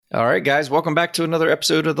All right, guys, welcome back to another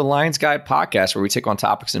episode of the Lions Guide podcast, where we take on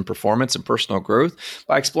topics in performance and personal growth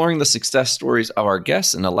by exploring the success stories of our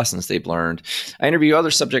guests and the lessons they've learned. I interview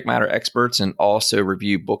other subject matter experts and also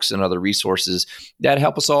review books and other resources that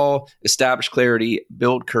help us all establish clarity,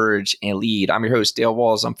 build courage, and lead. I'm your host, Dale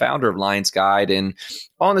Walls. I'm founder of Lions Guide, and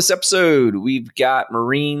on this episode, we've got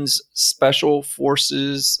Marines Special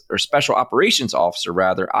Forces, or Special Operations Officer,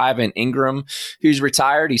 rather, Ivan Ingram, who's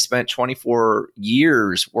retired. He spent 24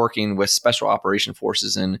 years working with Special Operation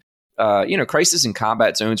Forces in crisis and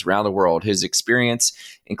combat zones around the world. His experience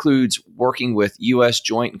includes working with U.S.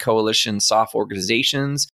 Joint and Coalition SOF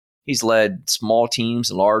organizations. He's led small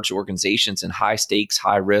teams and large organizations in high stakes,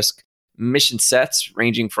 high risk mission sets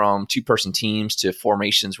ranging from two-person teams to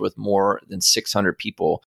formations with more than 600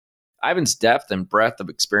 people. Ivan's depth and breadth of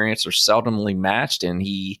experience are seldomly matched, and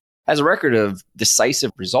he has a record of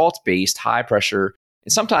decisive results-based, high-pressure,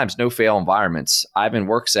 and sometimes no-fail environments. Ivan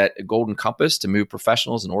works at Golden Compass to move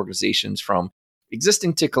professionals and organizations from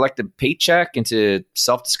existing to collective paycheck into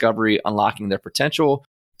self-discovery, unlocking their potential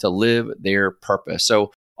to live their purpose.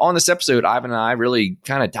 So on this episode, Ivan and I really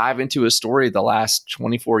kind of dive into his story the last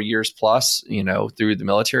 24 years plus, through the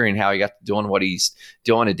military and how he got to doing what he's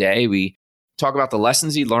doing today. We talk about the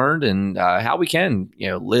lessons he learned and how we can,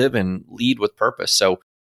 live and lead with purpose. So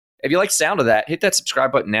if you like the sound of that, hit that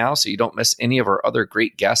subscribe button now so you don't miss any of our other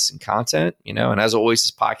great guests and content. And as always, this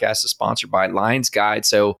podcast is sponsored by Lions Guide.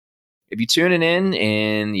 So if you're tuning in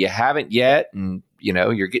and you haven't yet, and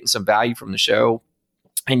you're getting some value from the show,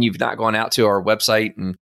 and you've not gone out to our website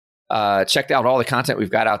and checked out all the content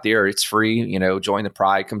we've got out there, it's free. Join the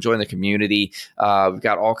Pride, come join the community. We've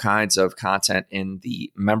got all kinds of content in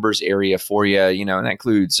the members area for you, and that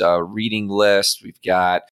includes reading lists. We've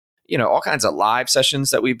got all kinds of live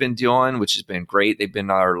sessions that we've been doing, which has been great. They've been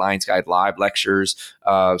our Lions Guide live lectures.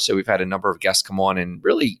 So we've had a number of guests come on, and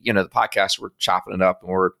really, the podcast, we're chopping it up and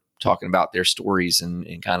we're talking about their stories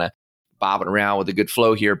and kind of bobbing around with a good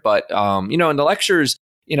flow here. But, in the lectures,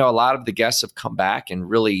 a lot of the guests have come back and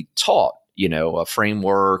really taught, a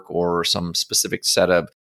framework or some specific set of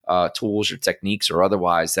tools or techniques or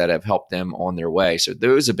otherwise that have helped them on their way. So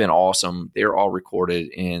those have been awesome. They're all recorded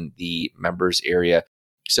in the members area.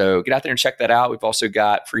 So get out there and check that out. We've also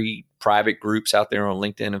got free private groups out there on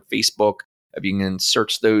LinkedIn and Facebook. If you can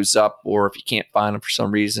search those up, or if you can't find them for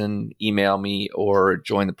some reason, email me or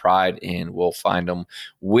join the Pride and we'll find them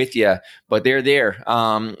with you. But they're there.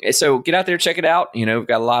 So get out there, check it out. We've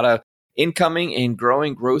got a lot of incoming and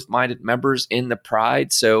growing growth-minded members in the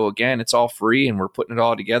Pride. So again, it's all free, and we're putting it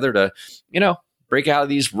all together to, break out of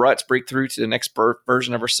these ruts, break through to the next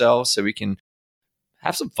version of ourselves so we can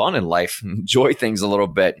have some fun in life, enjoy things a little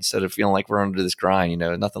bit instead of feeling like we're under this grind.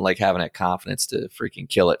 Nothing like having that confidence to freaking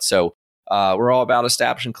kill it. So we're all about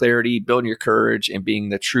establishing clarity, building your courage, and being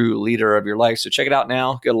the true leader of your life. So check it out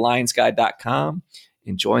now. Go to lionsguide.com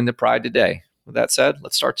and join the Pride today. With that said,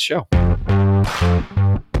 let's start the show.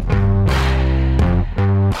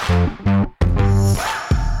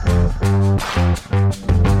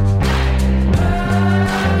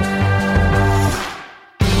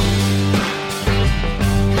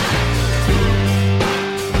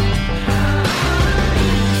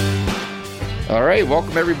 All right,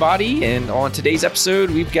 welcome everybody. And on today's episode,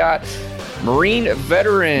 we've got Marine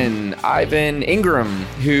veteran Ivan Ingram,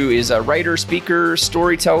 who is a writer, speaker,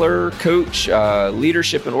 storyteller, coach,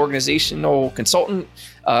 leadership and organizational consultant,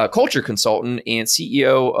 culture consultant, and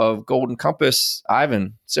CEO of Golden Compass.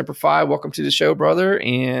 Ivan, Semper Fi, welcome to the show, brother,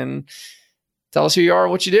 and tell us who you are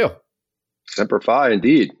and what you do. Semper Fi,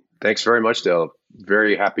 indeed. Thanks very much, Dale.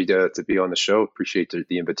 Very happy to be on the show. Appreciate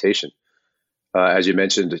the invitation. As you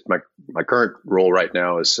mentioned, my current role right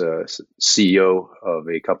now is CEO of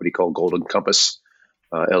a company called Golden Compass,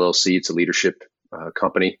 LLC. It's a leadership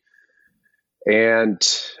company. And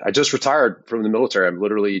I just retired from the military. I'm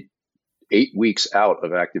literally 8 weeks out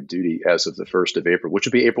of active duty as of the 1st of April, which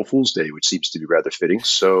would be April Fool's Day, which seems to be rather fitting.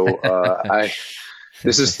 So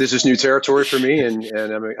this is new territory for me, and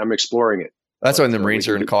I'm exploring it. That's when the Marines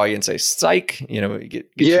are going to call you and say, "Psych!"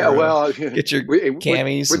 Get get your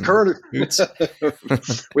camis with current boots.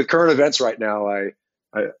 With current events right now,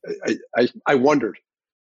 I wondered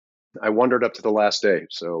up to the last day.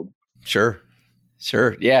 So sure,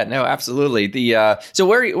 yeah, no, absolutely. So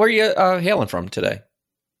where are you hailing from today?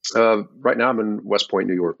 Right now, I'm in West Point,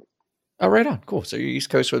 New York. Oh, right on. Cool. So you're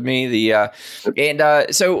East Coast with me.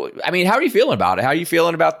 So I mean, how are you feeling about it? How are you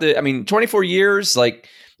feeling about 24 years? Like,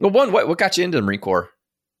 well, one, what got you into the Marine Corps?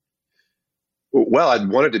 Well, I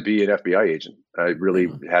wanted to be an FBI agent. I really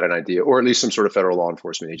had an idea, or at least some sort of federal law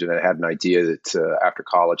enforcement agent. I had an idea that after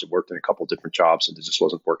college, I worked in a couple of different jobs and it just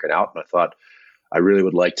wasn't working out. And I thought I really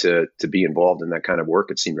would like to be involved in that kind of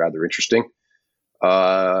work. It seemed rather interesting.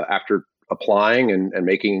 After applying and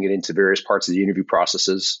making it into various parts of the interview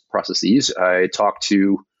processes, I talked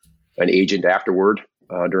to an agent afterward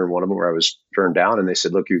during one of them where I was turned down, and they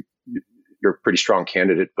said, "Look, you're a pretty strong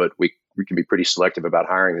candidate, but we can be pretty selective about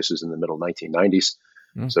hiring." This is in the middle 1990s.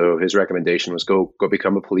 So his recommendation was go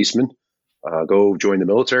become a policeman, go join the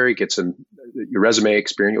military, get your resume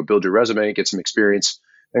experience, you'll build your resume, get some experience,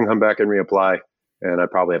 then come back and reapply. And I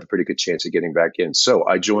probably have a pretty good chance of getting back in. So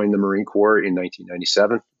I joined the Marine Corps in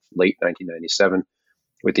 1997, late 1997,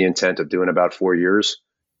 with the intent of doing about 4 years,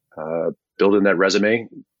 building that resume,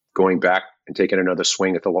 going back and taking another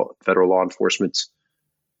swing at the federal law enforcement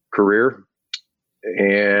career.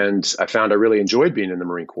 And I found I really enjoyed being in the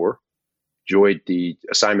Marine Corps, enjoyed the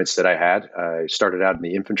assignments that I had. I started out in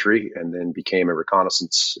the infantry and then became a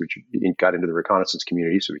reconnaissance, got into the reconnaissance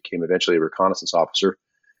community, so became eventually a reconnaissance officer.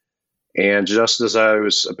 And just as I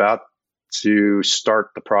was about to start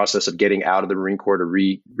the process of getting out of the Marine Corps to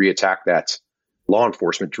reattack that law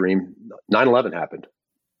enforcement dream, 9/11 happened.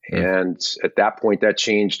 And at that point, that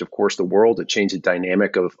changed, of course, the world. It changed the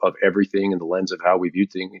dynamic of everything and the lens of how we view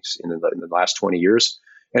things in the last 20 years.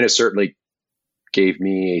 And it certainly gave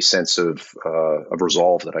me a sense of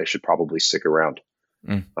resolve that I should probably stick around.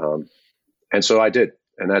 And so I did.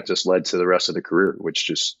 And that just led to the rest of the career, which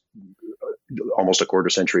just almost a quarter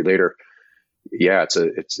century later. Yeah,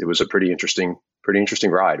 it was a pretty interesting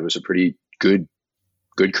ride. It was a pretty good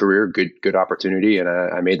career, good opportunity. And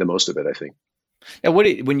I made the most of it, I think. Now,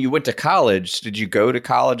 when you went to college, did you go to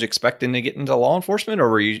college expecting to get into law enforcement, or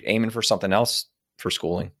were you aiming for something else for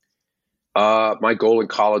schooling? My goal in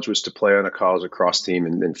college was to play on a college lacrosse team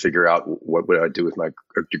and then figure out what would I do with my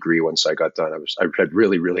degree once I got done. I had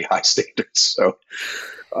really, really high standards. So,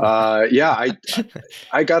 I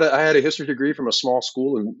had a history degree from a small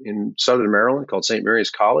school in Southern Maryland called St. Mary's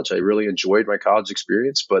College. I really enjoyed my college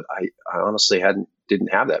experience, but I honestly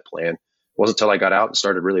didn't have that plan. It wasn't until I got out and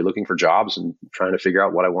started really looking for jobs and trying to figure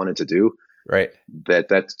out what I wanted to do, right,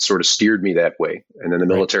 that sort of steered me that way. And then the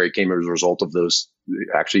military came as a result of those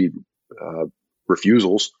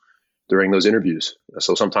refusals during those interviews.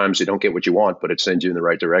 So sometimes you don't get what you want, but it sends you in the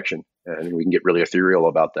right direction. And we can get really ethereal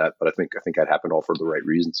about that. But I think that happened all for the right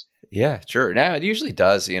reasons. Yeah, sure. Now it usually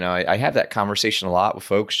does. I have that conversation a lot with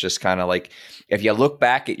folks, just kind of like, if you look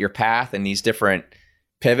back at your path and these different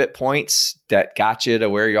pivot points that got you to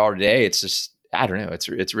where you are today, it's just, I don't know.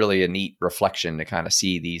 It's really a neat reflection to kind of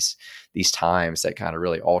see these times that kind of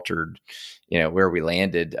really altered, where we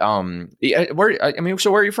landed. So where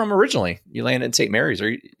are you from originally? You landed in St. Mary's.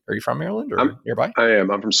 Are you from Maryland or nearby? I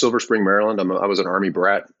am. I'm from Silver Spring, Maryland. I was an Army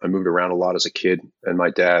brat. I moved around a lot as a kid, and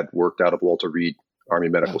my dad worked out of Walter Reed Army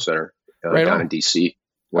Medical Center down in DC.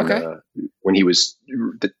 When he was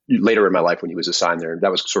later in my life, when he was assigned there,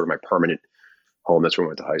 that was sort of my permanent home. That's where I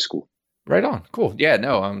went to high school. Right on. Cool. Yeah,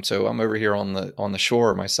 no. So I'm over here on the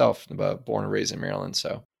shore myself, born and raised in Maryland.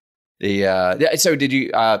 So so did you,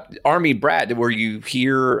 Army brat, were you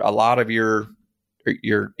here a lot of your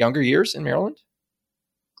younger years in Maryland?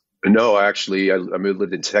 No, actually, I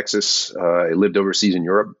lived in Texas. I lived overseas in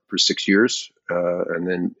Europe for 6 years, and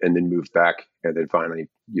then moved back. And then finally,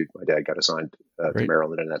 my dad got assigned to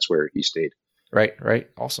Maryland, and that's where he stayed. Right.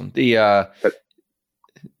 Awesome.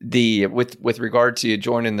 With regard to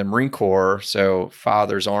joining the Marine Corps, so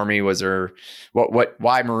father's Army, was there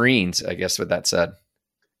why Marines, I guess, with that said?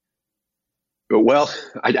 Well,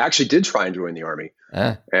 I actually did try and join the Army,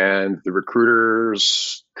 and the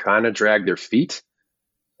recruiters kind of dragged their feet.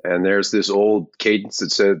 And there's this old cadence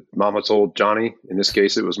that said, "Mama told Johnny." In this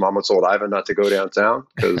case, it was Mama told Ivan not to go downtown,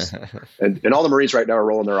 because, and all the Marines right now are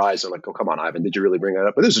rolling their eyes. They're like, "Oh, come on, Ivan, did you really bring that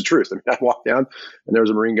up?" But this is the truth. I mean, I walked down, and there was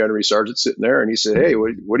a Marine gunnery sergeant sitting there, and he said, "Hey,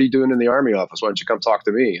 what are you doing in the Army office? Why don't you come talk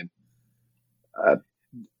to me?" And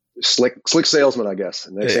slick salesman, I guess.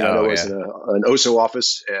 And next thing I know, I was in an OSO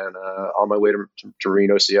office, and on my way to Marine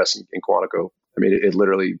OCS in Quantico. I mean, it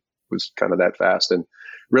literally was kind of that fast. And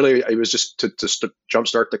really, it was just to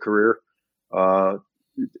jumpstart the career.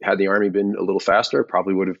 Had the Army been a little faster,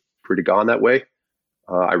 probably would have pretty gone that way.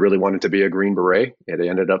 I really wanted to be a Green Beret. It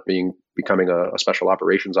ended up becoming a special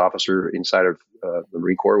operations officer inside of the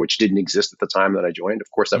Marine Corps, which didn't exist at the time that I joined.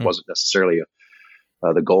 Of course, that wasn't necessarily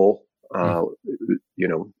the goal.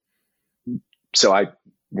 So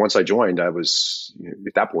once I joined, I was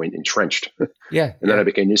at that point entrenched. And then I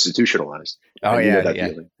became institutionalized. Oh, yeah.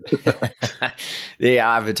 Yeah,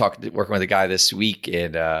 I've been working with a guy this week,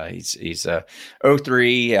 and he's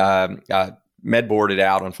 03, med boarded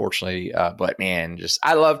out, unfortunately. But man,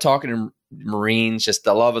 I love talking Marines, just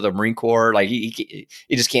the love of the Marine Corps. Like he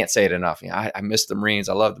just can't say it enough. I miss the Marines.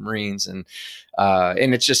 I love the Marines. And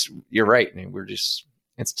it's just, you're right. I mean, we're just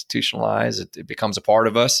institutionalized. It becomes a part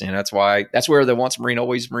of us. And that's where the once Marine,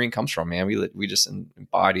 always Marine comes from, man. We just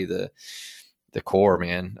embody the core,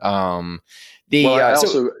 man. I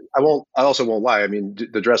also won't lie. I mean,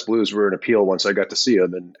 the dress blues were an appeal once I got to see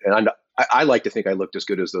them, and I like to think I looked as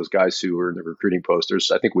good as those guys who were in the recruiting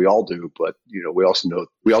posters. I think we all do, but we also know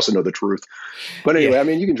the truth. But anyway, I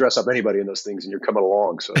mean, you can dress up anybody in those things, and you're coming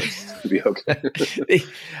along, so it'll be okay.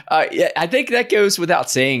 I think that goes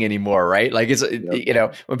without saying anymore, right? Like it's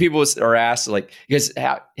when people are asked, like, because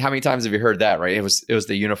how many times have you heard that, right? It was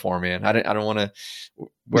the uniform, man. I don't want to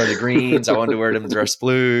wear the greens. I wanted to wear them dress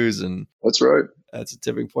blues, and that's right. That's a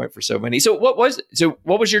tipping point for so many. So what was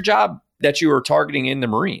your job that you were targeting in the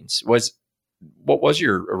Marines? What was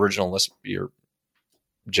your original your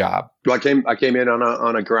job? Well, I came in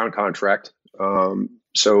on a ground contract.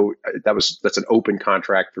 So that's an open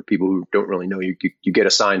contract for people who don't really know. You get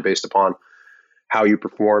assigned based upon how you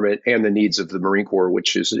perform it and the needs of the Marine Corps,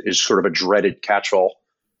 which is sort of a dreaded catch-all.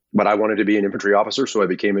 But I wanted to be an infantry officer, so I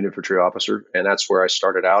became an infantry officer, and that's where I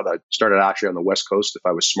started out. I started actually on the West Coast. If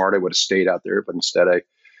I was smart, I would have stayed out there, but instead I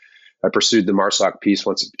pursued the MARSOC piece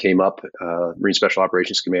once it came up, Marine Special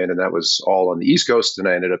Operations Command, and that was all on the East Coast, and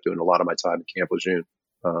I ended up doing a lot of my time at Camp Lejeune.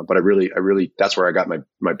 But I really, that's where I got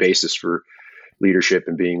my basis for leadership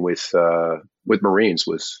and being with Marines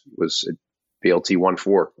was at BLT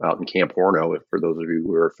 14 out in Camp Horno, for those of you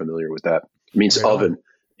who are familiar with that. It means oven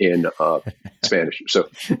in Spanish. So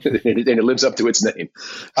and it lives up to its name.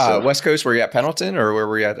 So, West Coast, were you at Pendleton or where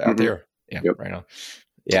were you at out there? Yeah, yep. Right on.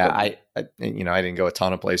 Yeah, I didn't go a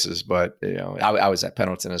ton of places, but I was at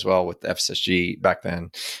Pendleton as well with the FSSG back then,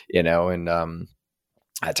 and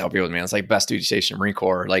I tell people, man, it's like best duty station Marine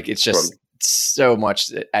Corps. Like it's just so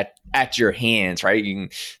much at your hands, right? You can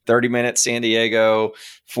 30 minutes San Diego,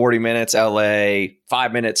 40 minutes LA,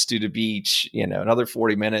 5 minutes to the beach, another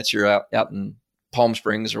 40 minutes you're out in Palm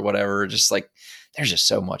Springs or whatever. Just like there's just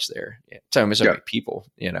so much there. Yeah. So many people,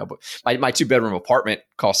 but my 2-bedroom apartment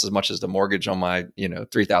costs as much as the mortgage on my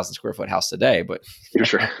 3,000 square foot house today. But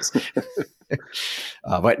sure.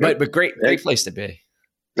 but great place to be.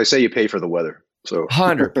 They say you pay for the weather. So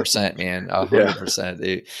 100%, man,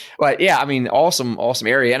 100%. But yeah, I mean, awesome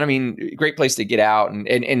area, and I mean, great place to get out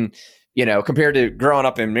and compared to growing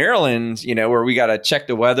up in Maryland, where we got to check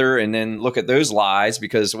the weather and then look at those lies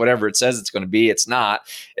because whatever it says it's going to be, it's not.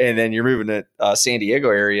 And then you're moving to San Diego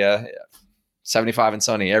area, 75 and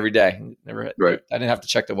sunny every day. I didn't have to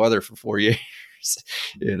check the weather for 4 years,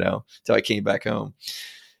 till I came back home.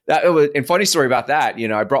 And funny story about that,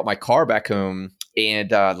 I brought my car back home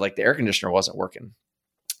and like the air conditioner wasn't working.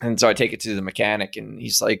 And so I take it to the mechanic and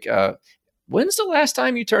he's like, when's the last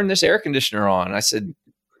time you turned this air conditioner on? And I said,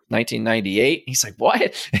 1998. He's like,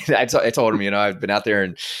 what? I told him, I've been out there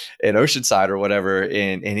in Oceanside or whatever.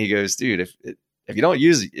 And he goes, dude, if you don't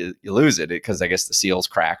use it, you lose it because I guess the seals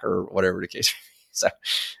crack or whatever the case. So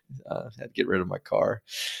I had to get rid of my car.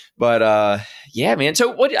 But yeah, man.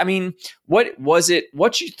 So what was it,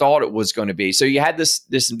 what you thought it was going to be? So you had this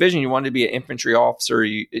vision, you wanted to be an infantry officer.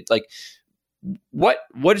 What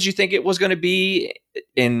did you think it was going to be,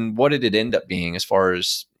 and what did it end up being as far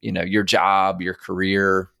as your job, your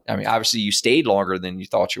career? I mean, obviously you stayed longer than you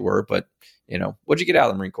thought you were, but what did you get out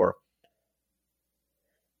of the Marine Corps?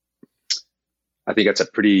 I think that's a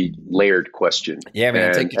pretty layered question. Yeah,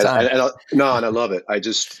 man, take your time. And I love it. I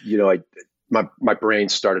just my brain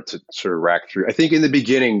started to sort of rack through. I think in the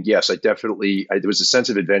beginning, yes, there was a sense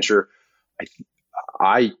of adventure.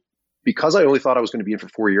 Because I only thought I was going to be in for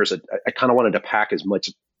 4 years, I kind of wanted to pack as much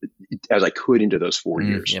as I could into those 4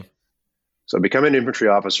 years. Yeah. So becoming an infantry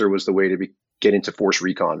officer was the way to get into force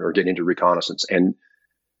recon or get into reconnaissance. And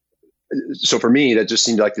so for me, that just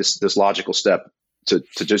seemed like this logical step to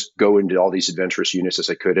just go into all these adventurous units as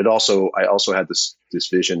I could. I also had this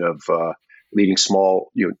vision of leading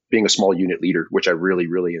being a small unit leader, which I really,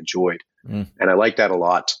 really enjoyed. And I like that a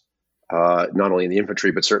lot. Not only in the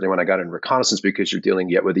infantry, but certainly when I got in reconnaissance, because you're dealing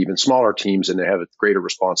yet with even smaller teams and they have a greater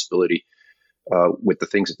responsibility with the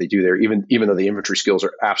things that they do there, even though the infantry skills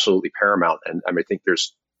are absolutely paramount. And I think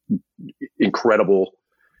there's incredible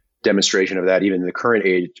demonstration of that, even in the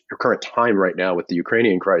current time right now with the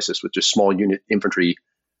Ukrainian crisis, with just small unit infantry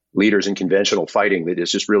leaders in conventional fighting that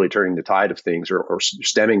is just really turning the tide of things or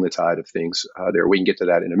stemming the tide of things there. We can get to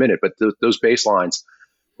that in a minute, but those baselines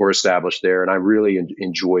were established there, and I really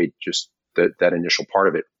enjoyed just that initial part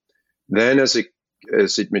of it. Then as it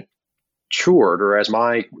matured, or as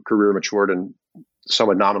my career matured, and some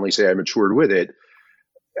would nominally say I matured with it,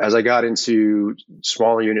 as I got into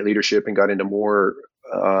smaller unit leadership and got into more,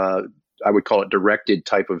 I would call it directed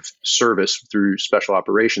type of service through special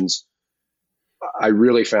operations, I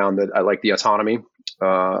really found that I like the autonomy.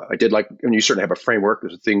 I did like, and you certainly have a framework.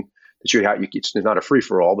 There's a thing that you have. It's not a free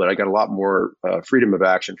for all, but I got a lot more freedom of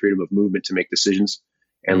action, freedom of movement to make decisions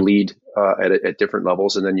and lead at different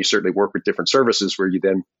levels. And then you certainly work with different services where you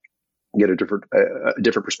then get a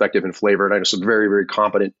different perspective and flavor. And I know some very, very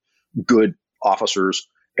competent, good officers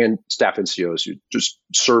and staff NCOs, just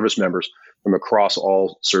service members from across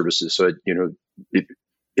all services. So, if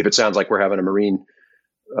it sounds like we're having a Marine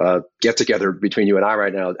get together between you and I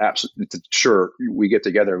right now, absolutely, sure, we get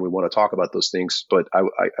together and we want to talk about those things. But I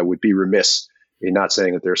would be remiss in not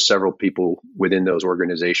saying that there are several people within those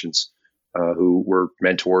organizations who were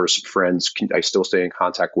mentors, friends, I still stay in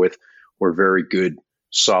contact with, were very good,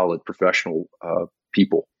 solid, professional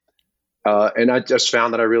people. And I just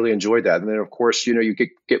found that I really enjoyed that. And then, of course, you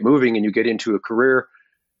get moving and you get into a career.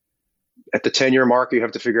 At the 10-year mark, you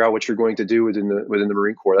have to figure out what you're going to do within the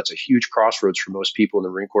Marine Corps. That's a huge crossroads for most people in the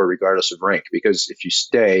Marine Corps, regardless of rank. Because if you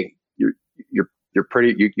stay, you got your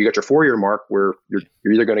 4-year mark where you're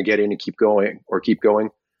either going to get in and keep going or keep going.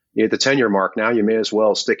 You hit the 10-year mark, now you may as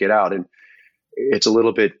well stick it out. And it's a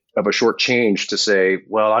little bit of a short change to say,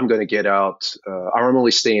 well, I'm going to get out. I'm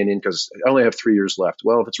only staying in because I only have 3 years left.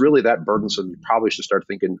 Well, if it's really that burdensome, you probably should start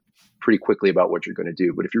thinking pretty quickly about what you're going to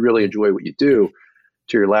do. But if you really enjoy what you do,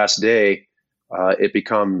 to your last day, it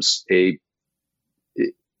becomes your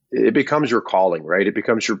calling, right? It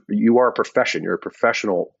becomes you are a profession. You're a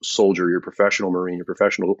professional soldier. You're a professional Marine. You're a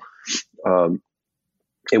professional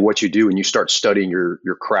in what you do, and you start studying your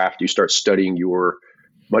craft. You start studying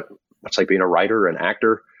what's like being a writer, an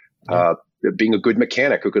actor, being a good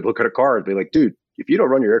mechanic who could look at a car and be like, dude, if you don't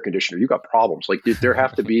run your air conditioner, you got problems. Like there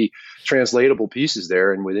have to be translatable pieces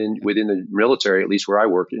there. And within the military, at least where I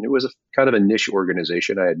worked, and it was a kind of a niche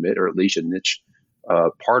organization, I admit, or at least a niche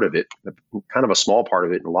part of it, kind of a small part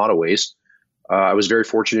of it in a lot of ways. I was very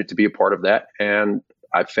fortunate to be a part of that. And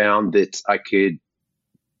I found that I could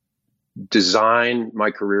design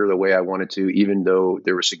my career the way I wanted to, even though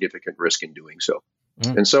there was significant risk in doing so.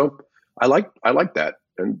 And so I like that.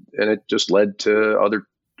 And it just led to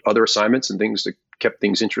other assignments and things that kept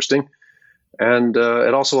things interesting. And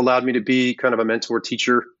it also allowed me to be kind of a mentor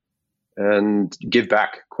teacher and give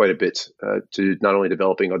back quite a bit to not only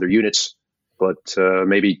developing other units, but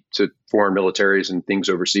maybe to foreign militaries and things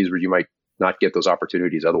overseas where you might not get those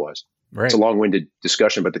opportunities otherwise. Right. It's a long-winded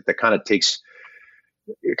discussion, but that kind of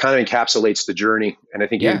encapsulates the journey. And I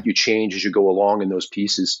think you change as you go along in those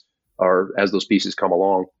pieces, or as those pieces come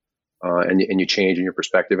along. And you change in your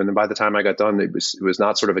perspective. And then by the time I got done, it was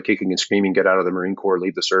not sort of a kicking and screaming, get out of the Marine Corps,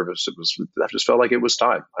 leave the service. I just felt like it was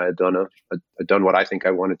time. I had done what I think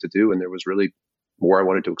I wanted to do, and there was really more I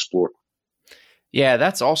wanted to explore. Yeah,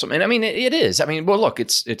 that's awesome. And I mean, it is. I mean, well, look,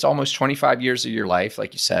 it's almost 25 years of your life,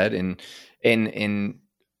 like you said, and in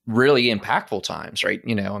really impactful times, right?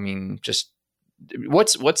 I mean, just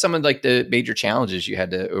what's some of like the major challenges you had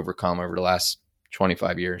to overcome over the last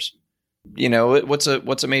 25 years? What's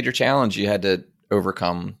a major challenge you had to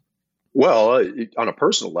overcome? Well, on a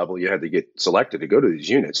personal level, you had to get selected to go to these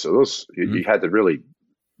units. So you had to really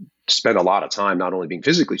spend a lot of time, not only being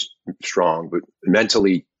physically strong, but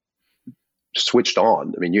mentally switched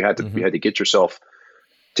on. I mean, you had to get yourself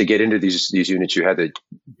to get into these units. You had to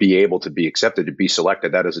be able to be accepted, to be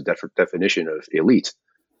selected. That is a definition of elite.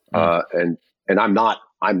 And I'm not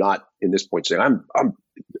in this point saying I'm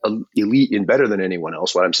elite and better than anyone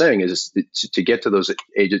else. What I'm saying is to get to those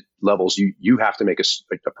age levels, you have to make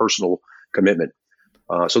a personal commitment.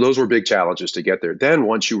 So those were big challenges to get there. Then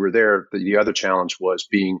once you were there, the other challenge was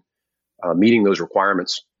meeting those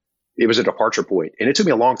requirements. It was a departure point, and it took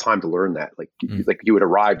me a long time to learn that. Like you had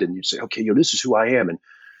arrived and you'd say, okay, this is who I am, and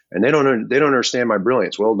they don't understand my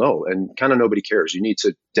brilliance. Well, no, and kind of nobody cares. You need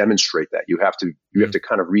to demonstrate that. You have to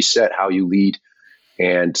kind of reset how you lead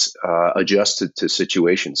and adjust to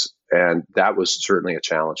situations. And that was certainly a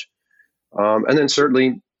challenge. And then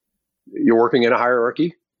certainly you're working in a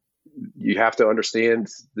hierarchy. You have to understand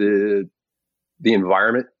the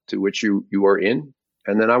environment to which you are in.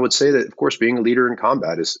 And then I would say that, of course, being a leader in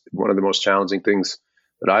combat is one of the most challenging things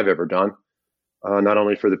that I've ever done, not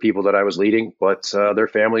only for the people that I was leading, but their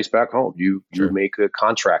families back home. You make a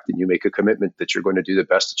contract and you make a commitment that you're going to do the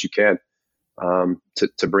best that you can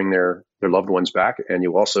to bring their loved ones back. And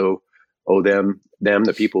you also owe them,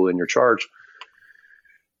 the people in your charge,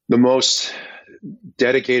 the most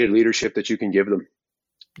dedicated leadership that you can give them.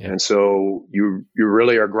 Yeah. And so you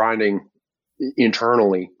really are grinding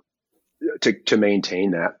internally to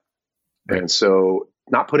maintain that. Right. And so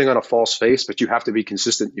not putting on a false face, but you have to be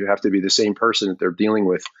consistent. You have to be the same person that they're dealing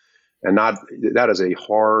with, and that is a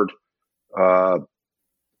hard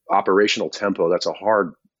operational tempo. That's a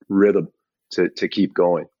hard rhythm to keep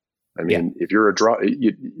going. I mean, if you're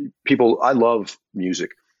people, I love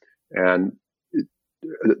music, and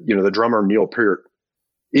the drummer Neil Peart,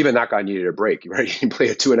 even that guy needed a break, right? He play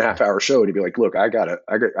a 2.5 hour show and he'd be like, look, I gotta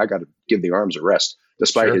give the arms a rest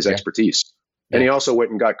despite his expertise. And he also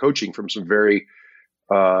went and got coaching from some very,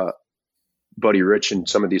 Buddy Rich and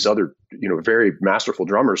some of these other, very masterful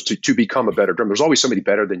drummers to become a better drummer. There's always somebody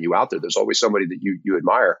better than you out there. There's always somebody that you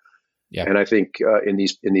admire. Yeah. And I think in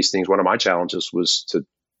these things, one of my challenges was to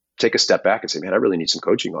take a step back and say, man, I really need some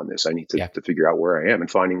coaching on this. I need to figure out where I am and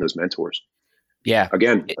finding those mentors. Yeah.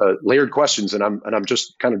 Again, layered questions, and I'm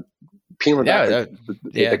just kind of peeling back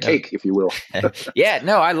the cake, if you will. Yeah,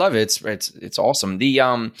 no, I love it. It's awesome. The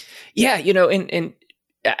and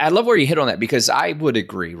I love where you hit on that, because I would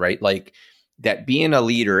agree, right? Like that being a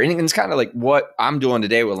leader, and it's kind of like what I'm doing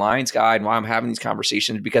today with Lions Guide and why I'm having these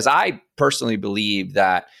conversations, because I personally believe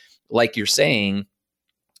that, like you're saying,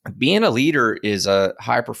 being a leader is a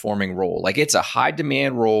high performing role. Like it's a high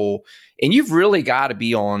demand role, and you've really got to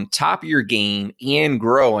be on top of your game and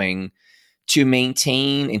growing to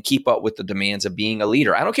maintain and keep up with the demands of being a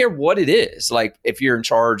leader. I don't care what it is. Like if you're in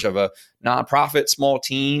charge of a nonprofit, small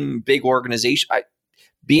team, big organization,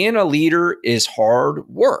 being a leader is hard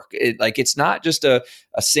work. It's not just a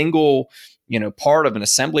single, part of an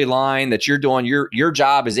assembly line that you're doing. Your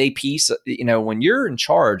job is a piece. When you're in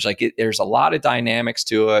charge, there's a lot of dynamics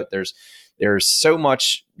to it. There's so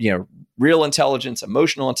much, real intelligence,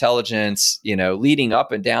 emotional intelligence, leading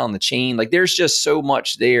up and down the chain. Like there's just so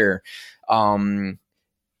much there. And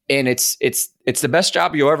it's the best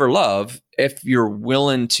job you'll ever love if you're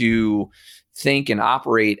willing to think and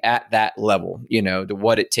operate at that level, to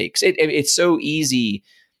what it takes. It's so easy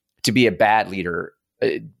to be a bad leader,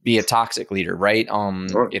 be a toxic leader, right?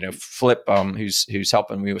 Flip, who's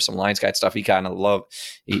helping me with some Lions Guide stuff. He kind of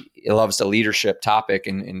he loves the leadership topic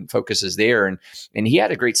and focuses there. And he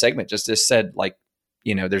had a great segment just said, like,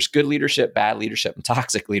 there's good leadership, bad leadership, and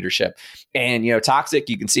toxic leadership. And, toxic,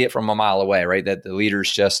 you can see it from a mile away, right? That the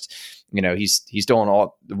leader's just, he's doing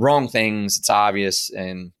all the wrong things. It's obvious.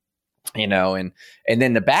 And, and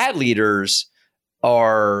then the bad leaders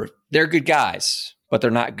they're good guys, but they're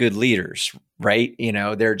not good leaders, right?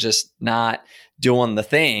 They're just not doing the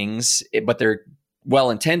things, but they're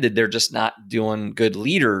well-intended. They're just not doing good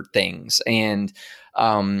leader things. And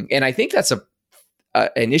I think that's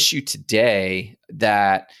an issue today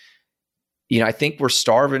that, I think we're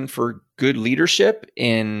starving for good leadership.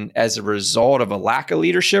 And as a result of a lack of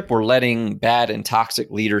leadership, we're letting bad and toxic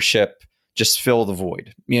leadership just fill the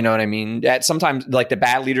void. You know what I mean? That sometimes, like the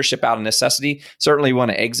bad leadership out of necessity, certainly want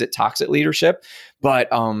to exit toxic leadership, but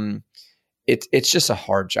it's just a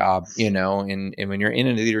hard job, and when you're in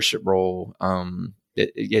a leadership role,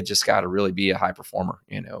 you just got to really be a high performer,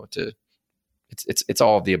 it's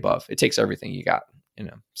all of the above. It takes everything you got,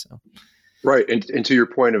 so. Right. And to your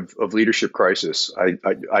point of leadership crisis,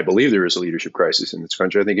 I believe there is a leadership crisis in this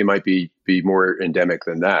country. I think it might be more endemic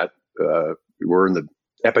than that. We're in the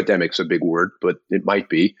epidemic's a big word, but it might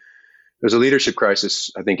be. There's a leadership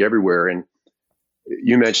crisis, I think, everywhere. And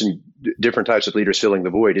you mentioned different types of leaders filling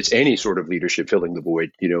the void. It's any sort of leadership filling the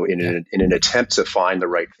void, in an attempt to find the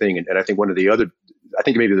right thing. And I think I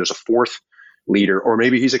think maybe there's a fourth leader, or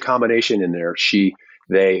maybe he's a combination in there.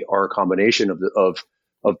 They are a combination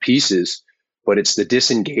of pieces, but it's the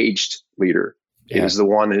disengaged leader. Yeah. It is the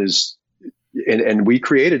one who's, and we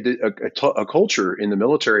created a culture in the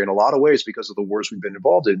military in a lot of ways because of the wars we've been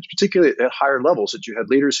involved in, particularly at higher levels, that you had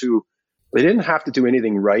leaders who they didn't have to do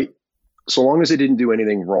anything right, so long as they didn't do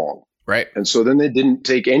anything wrong. Right. And so then they didn't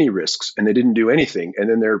take any risks and they didn't do anything. And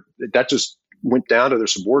then that just went down to their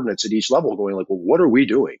subordinates at each level going like, well, what are we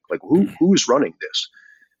doing? Like who's running this?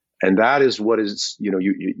 And that is what is,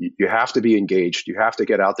 you have to be engaged. You have to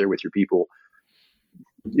get out there with your people.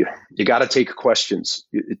 You got to take questions.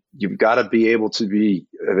 You've got to be able to be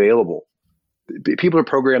available. People are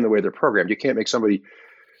programmed the way they're programmed. You can't make somebody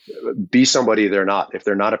be somebody they're not. If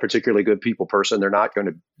they're not a particularly good people person, they're not going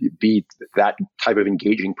to be that type of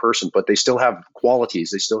engaging person, but they still have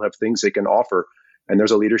qualities. They still have things they can offer. And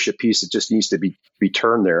there's a leadership piece that just needs to be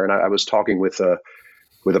turned there. And I was talking with a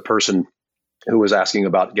person who was asking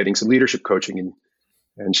about getting some leadership coaching.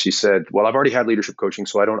 And she said, well, I've already had leadership coaching,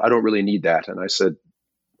 so I don't really need that. And I said,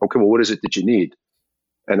 okay, well, what is it that you need?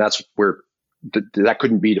 And that's where that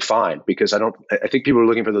couldn't be defined, because I think people are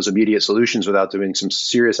looking for those immediate solutions without doing some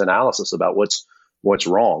serious analysis about what's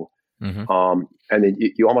wrong. Mm-hmm. And then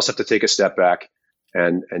you almost have to take a step back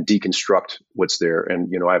and deconstruct what's there.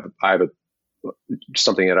 And I have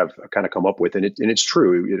something that I've kind of come up with, and it's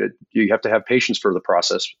true. You have to have patience for the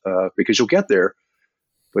process because you'll get there,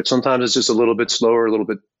 but sometimes it's just a little bit slower, a little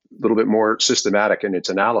bit more systematic in its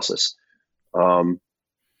analysis.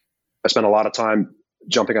 I spent a lot of time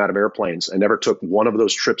jumping out of airplanes. I never took one of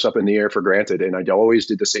those trips up in the air for granted, and I always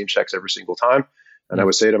did the same checks every single time. And I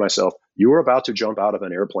would say to myself, you are about to jump out of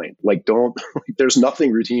an airplane. Like, there's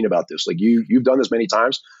nothing routine about this. Like you've done this many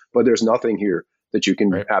times, but there's nothing here that you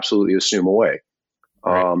can absolutely assume away.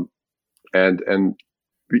 Right. And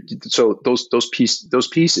so those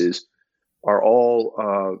pieces are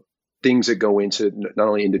all things that go into not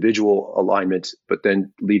only individual alignment, but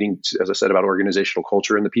then leading to, as I said, about organizational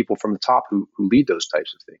culture and the people from the top who lead those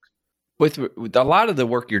types of things. With a lot of the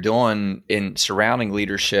work you're doing in surrounding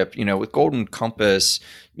leadership, with Golden Compass,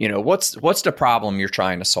 what's the problem you're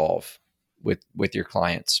trying to solve with your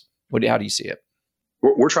clients? How do you see it?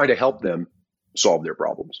 We're trying to help them solve their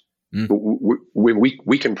problems.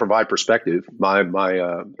 We can provide perspective.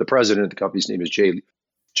 The president of the company's name is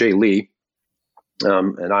Jay Lee,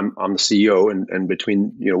 and I'm the CEO. And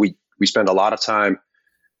between we spend a lot of time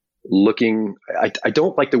looking. I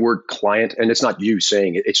don't like the word client, and it's not you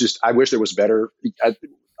saying it. It's just I wish there was better. I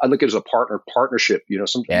look at it as a partnership.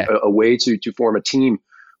 A way to form a team.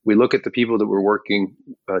 We look at the people that we're working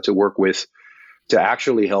to work with to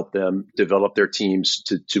actually help them develop their teams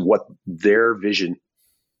to what their vision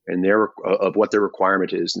and of what their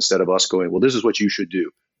requirement is, instead of us going, well, this is what you should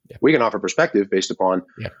do. Yeah. We can offer perspective based upon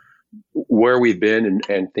where we've been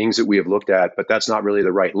and things that we have looked at, but that's not really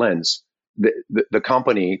the right lens. The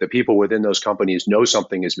company, the people within those companies know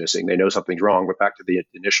something is missing. They know something's wrong. But back to the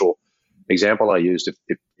initial example I used,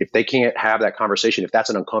 if they can't have that conversation, if that's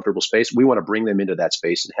an uncomfortable space, we want to bring them into that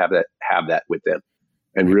space and have that with them.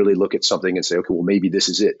 And really look at something and say, okay, well, maybe this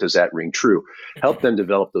is it. Does that ring true? Help them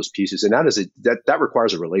develop those pieces. And that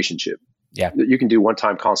requires a relationship. Yeah. You can do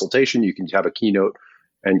one-time consultation. You can have a keynote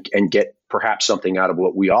and get perhaps something out of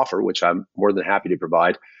what we offer, which I'm more than happy to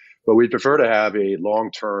provide. But we'd prefer to have a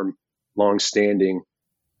long-term, long-standing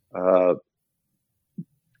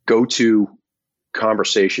go-to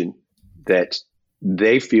conversation that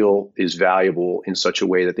they feel is valuable in such a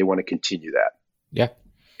way that they want to continue that. Yeah.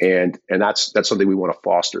 And that's something we want to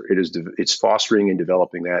foster. It's fostering and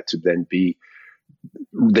developing that to then be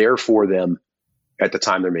there for them at the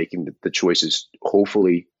time they're making the choices,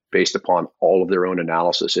 hopefully based upon all of their own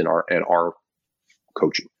analysis and our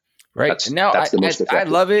coaching. Right. That's the most effective. I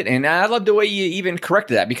love it. And I love the way you even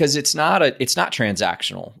corrected that, because it's not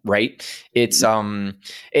transactional, right? It's, and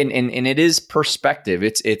it is perspective.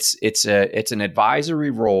 It's an advisory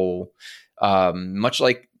role, much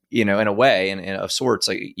like, in a way, and of sorts,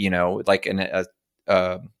 like, like in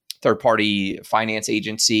a third-party finance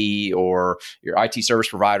agency or your IT service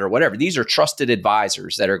provider or whatever. These are trusted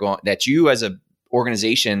advisors that you as a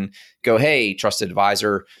organization go, hey, trusted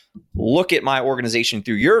advisor, look at my organization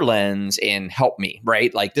through your lens and help me,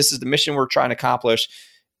 right? Like, this is the mission we're trying to accomplish.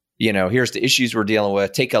 Here's the issues we're dealing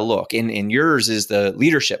with. Take a look. And yours is the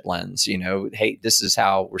leadership lens, hey, this is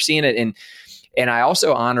how we're seeing it. And I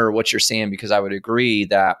also honor what you're saying, because I would agree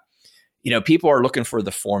that, people are looking for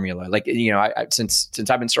the formula. Like, since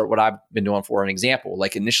I've been what I've been doing for an example,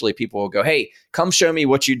 like initially people will go, hey, come show me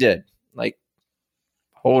what you did. Like,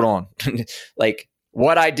 hold on. Like,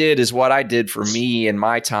 what I did is what I did for me and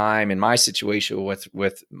my time and my situation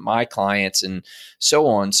with my clients and so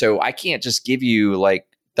on. So I can't just give you like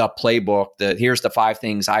the playbook that here's the 5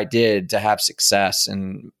 things I did to have success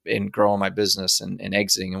and growing my business and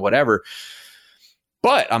exiting and whatever.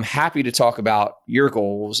 But I'm happy to talk about your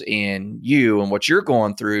goals and you and what you're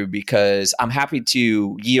going through, because I'm happy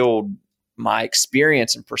to yield my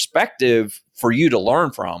experience and perspective for you to learn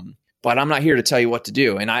from. But I'm not here to tell you what to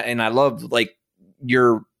do. And I love like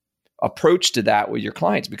your approach to that with your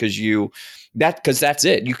clients, because that's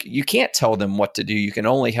it. You can't tell them what to do. You can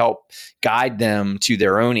only help guide them to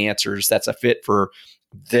their own answers that's a fit for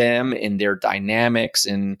them and their dynamics,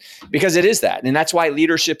 and because it is that. And that's why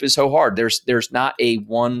leadership is so hard. There's not a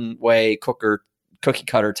one way cookie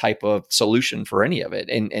cutter type of solution for any of it,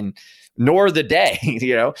 and nor the day.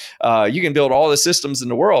 You can build all the systems in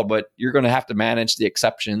the world, but you're going to have to manage the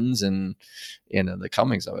exceptions and the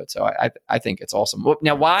comings of it. So I think it's awesome.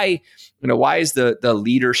 Now, why is the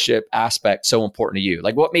leadership aspect so important to you?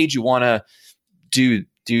 Like, what made you want to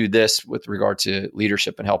do this with regard to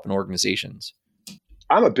leadership and helping organizations?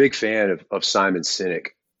 I'm a big fan of Simon Sinek,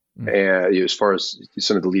 and as far as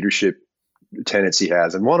some of the leadership tenets he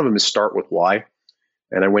has, and one of them is start with why.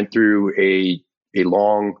 And I went through a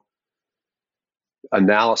long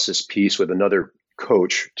analysis piece with another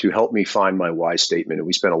coach to help me find my why statement. And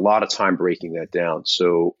we spent a lot of time breaking that down.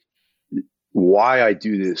 So why I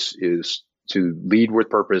do this is to lead with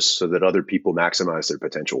purpose so that other people maximize their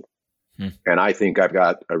potential. And I think I've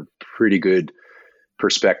got a pretty good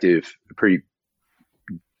perspective,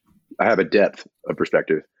 I have a depth of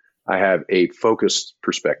perspective. I have a focused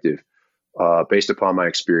perspective based upon my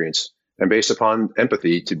experience and based upon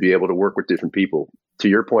empathy to be able to work with different people. To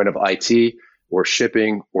your point of IT or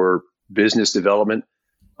shipping or business development,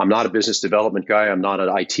 I'm not a business development guy. I'm not an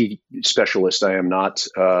IT specialist. I am not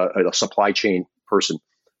a supply chain person.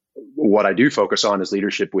 What I do focus on is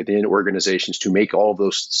leadership within organizations to make all of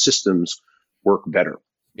those systems work better.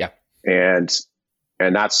 Yeah. And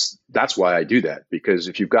that's why I do that, because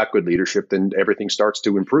if you've got good leadership, then everything starts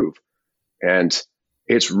to improve. And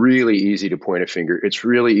it's really easy to point a finger. It's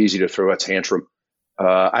really easy to throw a tantrum.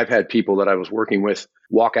 I've had people that I was working with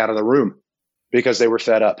walk out of the room because they were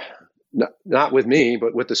fed up, not with me,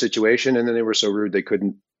 but with the situation. And then they were so rude they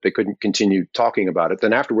couldn't continue talking about it.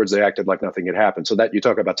 Then afterwards, they acted like nothing had happened. So that you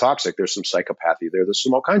talk about toxic, there's some psychopathy there. There's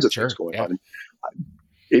some all kinds of things going on. And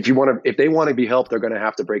if they want to be helped, they're going to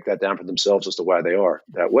have to break that down for themselves as to why they are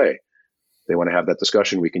that way. They want to have that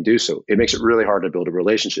discussion. We can do so. It makes it really hard to build a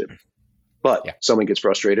relationship. But someone gets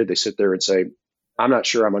frustrated. They sit there and say, I'm not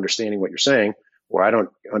sure I'm understanding what you're saying, or I don't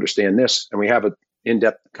understand this. And we have an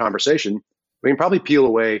in-depth conversation. We can probably peel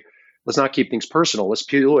away. Let's not keep things personal. Let's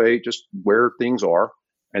peel away just where things are.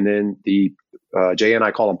 And then Jay and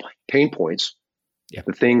I call them pain points,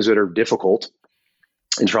 the things that are difficult,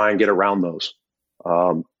 and try and get around those.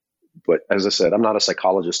 But as I said, I'm not a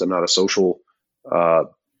psychologist. I'm not a social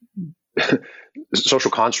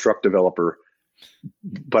construct developer,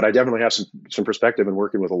 but I definitely have some perspective in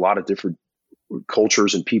working with a lot of different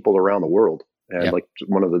cultures and people around the world. And like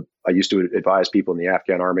I used to advise people in the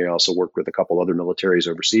Afghan army. I also worked with a couple other militaries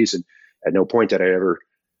overseas, and at no point did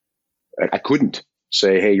I couldn't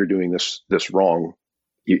say, hey, you're doing this wrong.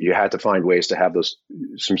 You had to find ways to have those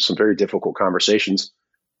some very difficult conversations.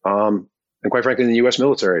 And quite frankly, in the U.S.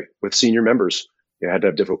 military with senior members, you had to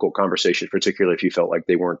have difficult conversations, particularly if you felt like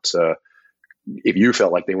they weren't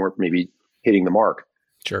maybe hitting the mark.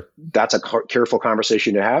 Sure. That's a careful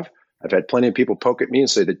conversation to have. I've had plenty of people poke at me and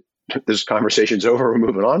say that this conversation's over, we're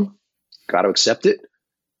moving on. Got to accept it.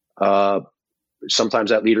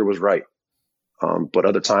 Sometimes that leader was right. But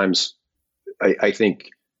other times, I think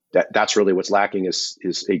that's really what's lacking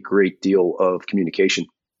is a great deal of communication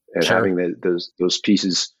and having those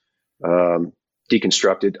pieces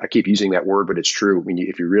deconstructed. I keep using that word, but it's true.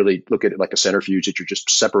 If you really look at it like a centrifuge, that you're just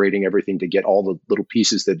separating everything to get all the little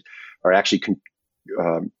pieces that are actually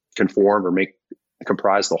conform or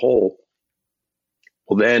comprise the whole.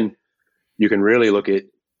 Well, then you can really look at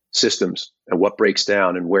systems and what breaks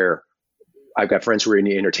down and where. I've got friends who are in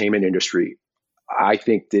the entertainment industry. I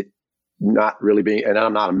think that not really being, and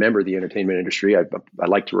I'm not a member of the entertainment industry. I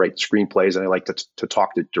like to write screenplays and I like to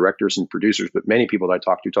talk to directors and producers, but many people that I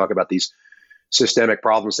talk to talk about these systemic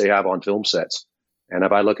problems they have on film sets. And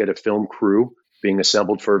if I look at a film crew being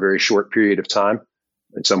assembled for a very short period of time,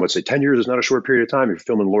 and some would say 10 years is not a short period of time. You're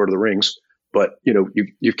filming Lord of the Rings, but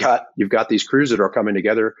you've got these crews that are coming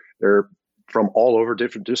together. They're from all over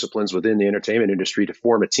different disciplines within the entertainment industry to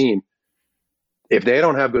form a team. If they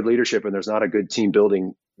don't have good leadership and there's not a good team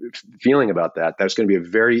building feeling about that, that's going to be a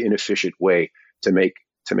very inefficient way to make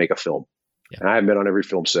a film. Yeah. And I haven't been on every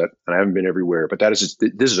film set and I haven't been everywhere, but this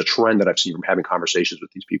is a trend that I've seen from having conversations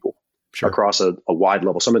with these people across a wide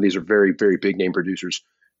level. Some of these are very, very big name producers,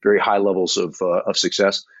 very high levels of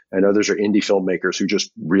success, and others are indie filmmakers who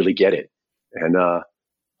just really get it. And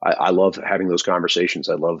I love having those conversations.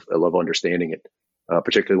 I love understanding it.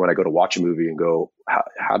 Particularly when I go to watch a movie and go,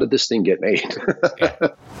 how did this thing get made?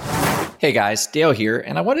 Hey guys, Dale here,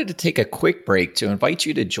 and I wanted to take a quick break to invite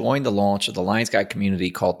you to join the launch of the Lions Guide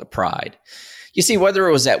community called The Pride. You see, whether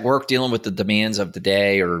it was at work dealing with the demands of the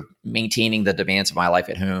day or maintaining the demands of my life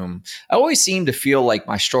at home, I always seemed to feel like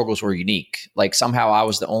my struggles were unique. Like somehow I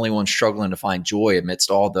was the only one struggling to find joy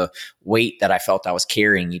amidst all the weight that I felt I was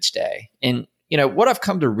carrying each day. And what I've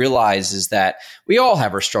come to realize is that we all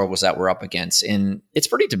have our struggles that we're up against, and it's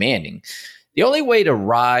pretty demanding. The only way to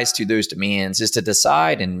rise to those demands is to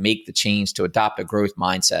decide and make the change to adopt a growth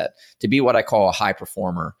mindset, to be what I call a high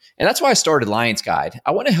performer. And that's why I started Lions Guide.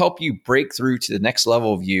 I want to help you break through to the next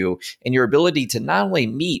level of you and your ability to not only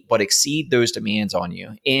meet, but exceed those demands on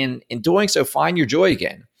you. And in doing so, find your joy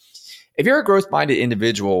again. If you're a growth-minded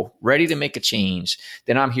individual ready to make a change,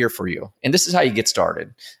 then I'm here for you. And this is how you get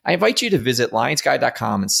started. I invite you to visit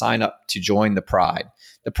lionsguide.com and sign up to join the Pride.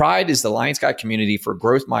 The Pride is the Lions Guide community for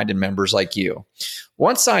growth-minded members like you.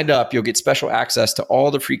 Once signed up, you'll get special access to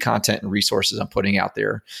all the free content and resources I'm putting out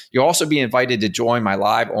there. You'll also be invited to join my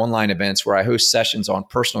live online events where I host sessions on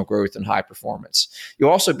personal growth and high performance.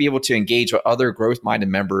 You'll also be able to engage with other growth-minded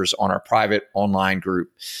members on our private online group.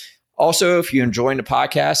 Also, if you enjoy the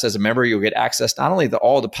podcast as a member, you'll get access not only to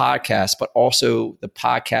all the podcasts, but also the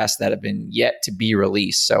podcasts that have been yet to be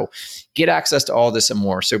released. So get access to all this and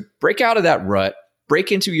more. So break out of that rut,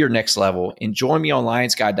 break into your next level, and join me on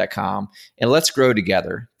lionsguide.com, and let's grow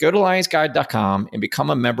together. Go to lionsguide.com and become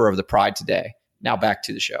a member of the Pride today. Now back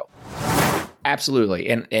to the show. Absolutely.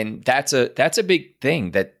 And that's a big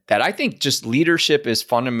thing that I think just leadership is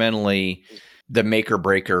fundamentally the make or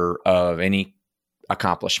breaker of any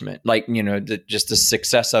accomplishment. Like, just the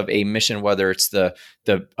success of a mission, whether it's a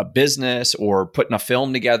business or putting a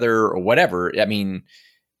film together or whatever. I mean,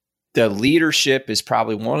 the leadership is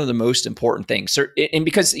probably one of the most important things. So, and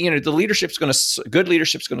because, the good leadership's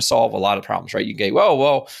going to solve a lot of problems, right? You go,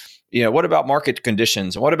 well, what about market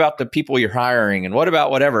conditions? And what about the people you're hiring? And what about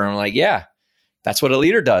whatever? And I'm like, yeah, that's what a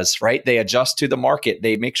leader does, right? They adjust to the market.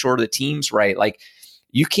 They make sure the team's right. Like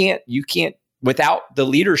you can't without the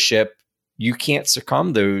leadership, you can't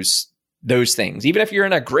succumb those things. Even if you're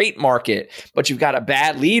in a great market, but you've got a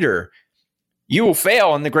bad leader, you will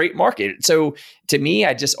fail in the great market. So to me,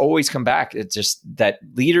 I just always come back. It's just that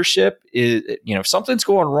leadership is, if something's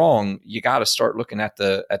going wrong, you got to start looking at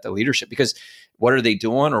the leadership, because what are they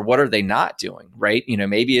doing or what are they not doing? Right.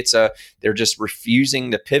 Maybe it's they're just refusing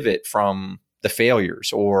to pivot from the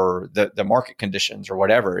failures or the market conditions or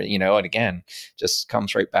whatever, and again, just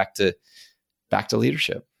comes right back to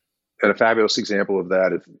leadership. And a fabulous example of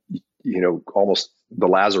that, almost the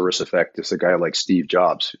Lazarus effect, is a guy like Steve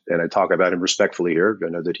Jobs. And I talk about him respectfully here. I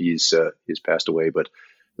know that he's passed away, but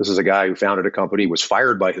this is a guy who founded a company, was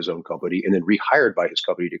fired by his own company, and then rehired by his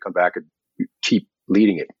company to come back and keep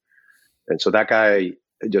leading it. And so that guy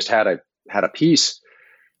just had a piece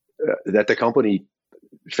that the company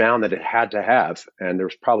found that it had to have. And there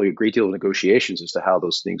was probably a great deal of negotiations as to how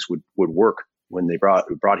those things would work when they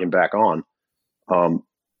brought him back on.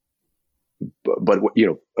 But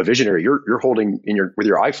a visionary, you're holding with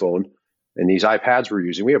your iPhone and these iPads we're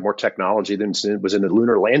using, we have more technology than was in the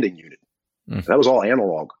lunar landing unit. That was all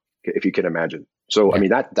analog, if you can imagine. So, yeah. I mean,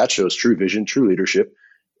 that shows true vision, true leadership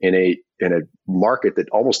in a market that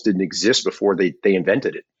almost didn't exist before they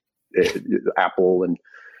invented it. Apple and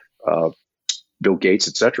Bill Gates,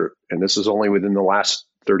 et cetera. And this is only within the last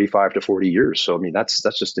 35 to 40 years. So, I mean, that's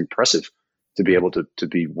just impressive to be able to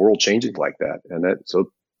be world changing like that. And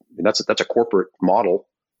that's a corporate model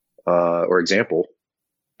or example,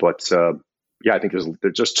 but I think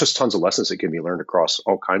there's just tons of lessons that can be learned across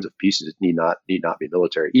all kinds of pieces. It need not be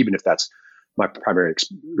military, even if that's my primary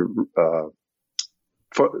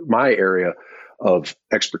my area of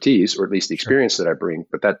expertise, or at least the experience that I bring.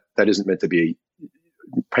 But that isn't meant to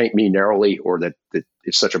paint me narrowly, or that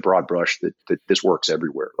it's such a broad brush that this works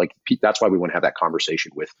everywhere. Like that's why we want to have that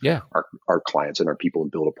conversation with our clients and our people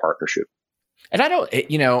and build a partnership. And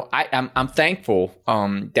I'm thankful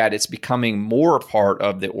that it's becoming more a part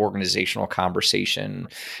of the organizational conversation,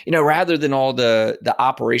 rather than all the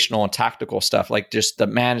operational and tactical stuff, like just the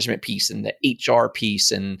management piece and the HR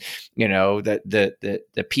piece and,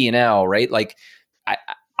 the P&L, right? Like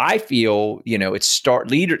I feel,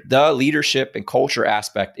 the leadership and culture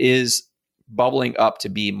aspect is bubbling up to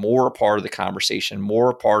be more a part of the conversation, more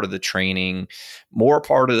a part of the training, more a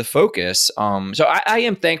part of the focus. So I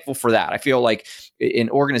am thankful for that. I feel like in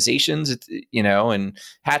organizations, and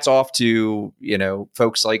hats off to,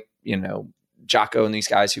 folks like, Jocko and these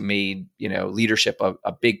guys who made, leadership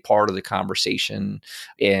a big part of the conversation,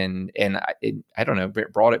 and I don't know,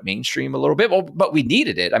 brought it mainstream a little bit, but we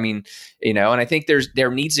needed it. I mean, and I think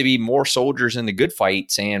there needs to be more soldiers in the good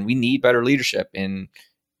fight saying we need better leadership, and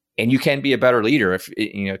you can be a better leader if,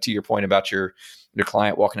 to your point about your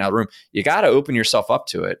client walking out of the room, you got to open yourself up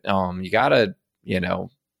to it. You got to,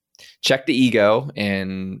 check the ego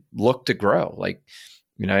and look to grow. Like,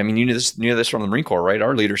 you know this from the Marine Corps, right?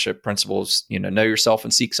 Our leadership principles, know yourself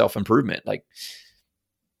and seek self-improvement. Like,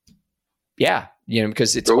 yeah,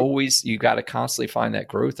 because it's always, you got to constantly find that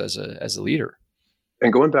growth as a leader.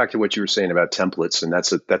 And going back to what you were saying about templates, and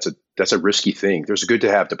that's a risky thing. There's good to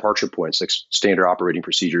have departure points, like standard operating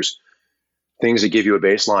procedures, things that give you a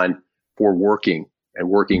baseline for working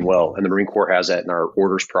well. And the Marine Corps has that in our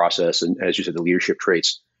orders process, and as you said, the leadership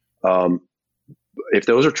traits. If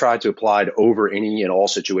those are tried to applied over any and all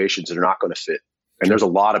situations, they're not going to fit. And there's a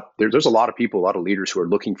lot of people, a lot of leaders who are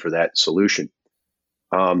looking for that solution.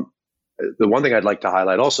 The one thing I'd like to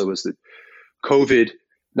highlight also is that COVID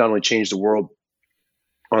not only changed the world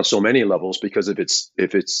on so many levels, because if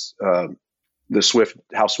it's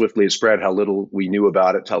how swiftly it spread, how little we knew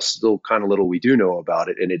about it, how still kind of little we do know about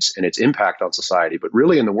it, and its impact on society. But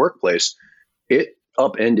really, in the workplace, it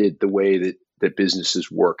upended the way that businesses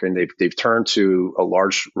work, and they've turned to a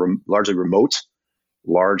largely remote,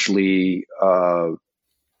 largely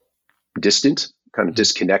distant, kind of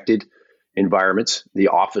disconnected environment. The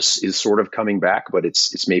office is sort of coming back, but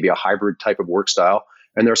it's maybe a hybrid type of work style.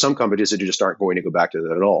 And there are some companies that just aren't going to go back to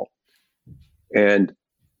that at all. And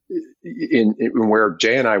in where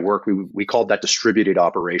Jay and I work, we called that distributed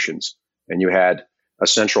operations. And you had a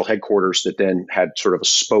central headquarters that then had sort of a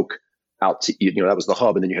spoke out to, that was the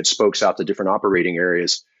hub. And then you had spokes out to different operating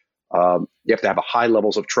areas. You have to have high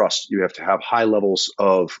levels of trust. You have to have high levels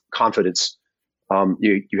of confidence.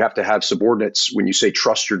 You have to have subordinates. When you say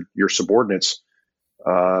trust your subordinates,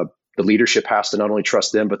 the leadership has to not only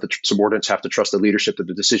trust them, but the subordinates have to trust the leadership that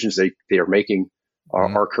the decisions they are making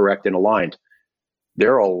are correct and aligned.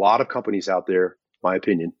 There are a lot of companies out there, in my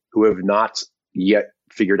opinion, who have not yet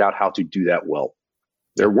figured out how to do that well.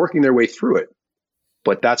 They're working their way through it,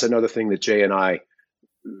 but that's another thing that Jay and I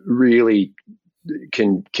really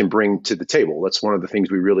can bring to the table. That's one of the things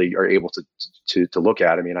we really are able to look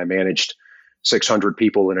at. I mean, I managed 600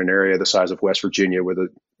 people in an area the size of West Virginia with a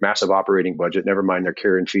massive operating budget, never mind their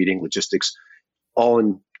care and feeding, logistics, all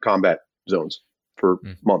in combat zones for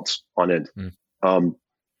months on end.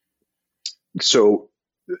 So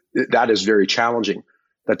that is very challenging.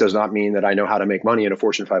 That does not mean that I know how to make money in a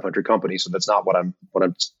Fortune 500 company. So that's not what I'm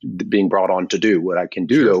being brought on to do. What I can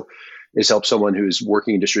do, though, is help someone who's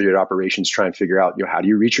working in distributed operations try and figure out, how do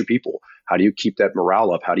you reach your people? How do you keep that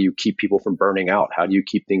morale up? How do you keep people from burning out? How do you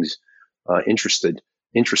keep things interesting?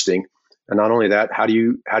 And not only that, how do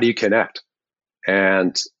you connect?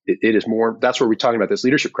 And it is more, that's where we're talking about this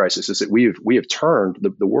leadership crisis, is that we have turned,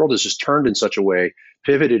 the world has just turned in such a way,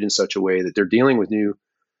 pivoted in such a way that they're dealing with new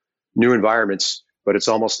environments, but it's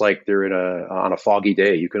almost like they're on a foggy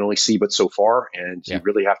day. You can only see but so far, and you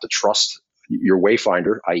really have to trust your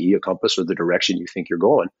wayfinder, i.e. a compass, or the direction you think you're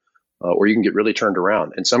going, or you can get really turned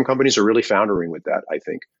around. And some companies are really foundering with that, I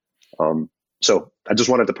think. So I just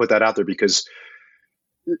wanted to put that out there, because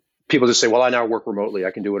people just say, well, I now work remotely.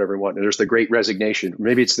 I can do whatever I want. And there's the great resignation.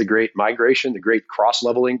 Maybe it's the great migration, the great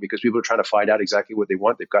cross-leveling, because people are trying to find out exactly what they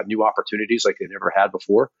want. They've got new opportunities like they've never had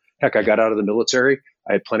before. Heck, I got out of the military.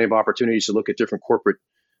 I had plenty of opportunities to look at different corporate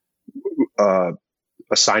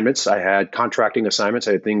assignments. I had contracting assignments.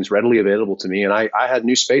 I had things readily available to me. And I had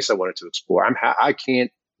new space I wanted to explore. I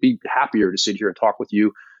can't be happier to sit here and talk with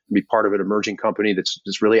you and be part of an emerging company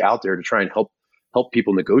that's really out there to try and help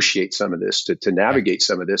people negotiate some of this, to navigate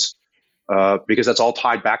some of this, because that's all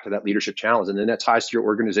tied back to that leadership challenge. And then that ties to your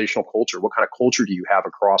organizational culture. What kind of culture do you have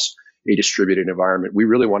across a distributed environment? We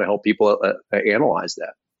really want to help people analyze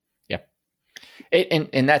that. Yeah.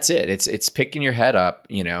 And that's it. It's picking your head up,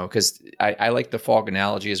 because I like the fog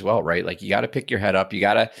analogy as well, right? Like, you got to pick your head up. You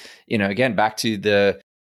got to, again, back to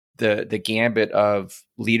the gambit of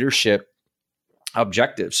leadership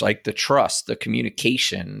objectives, like the trust, the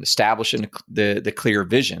communication, establishing the clear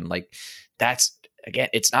vision. Like, that's, again,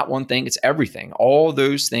 it's not one thing, it's everything. All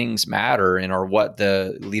those things matter and are what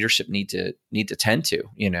the leadership need to tend to,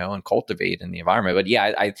 and cultivate in the environment. But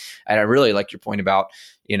yeah, I really like your point about,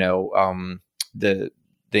 the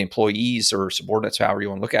employees or subordinates, however you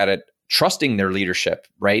want to look at it, trusting their leadership,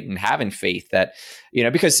 right? And having faith that,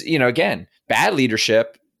 because, again, bad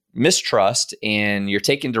leadership, mistrust, and you're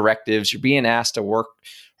taking directives, you're being asked to work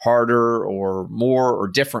harder or more or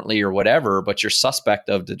differently or whatever, but you're suspect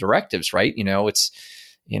of the directives, right? It's,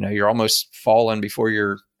 you're almost falling before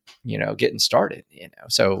you're, getting started,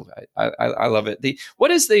 so I love it.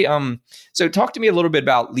 So talk to me a little bit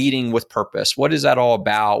about leading with purpose. What is that all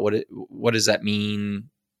about? What does that mean?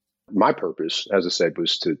 My purpose, as I said,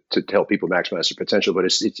 was to help people maximize their potential, but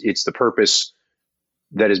it's the purpose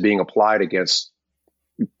that is being applied against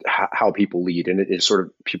how people lead. And it's sort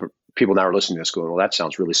of people now are listening to this going, well, that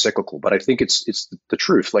sounds really cyclical, but I think it's the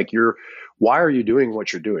truth. Like, why are you doing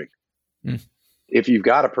what you're doing? If you've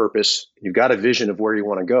got a purpose, you've got a vision of where you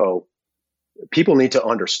want to go, people need to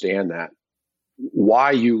understand that.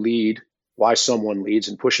 Why you lead, why someone leads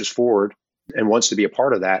and pushes forward and wants to be a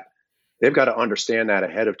part of that, they've got to understand that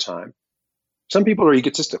ahead of time. Some people are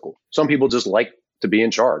egotistical. Some people just like to be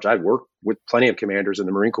in charge. I've worked with plenty of commanders in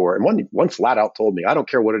the Marine Corps, and one flat out told me, I don't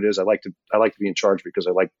care what it is. I like to be in charge because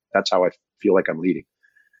that's how I feel like I'm leading.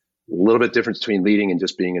 A little bit difference between leading and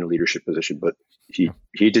just being in a leadership position, but he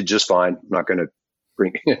did just fine. I'm not going to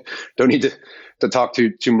don't need to talk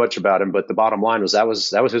too much about him, but the bottom line was that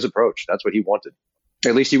was his approach. That's what he wanted.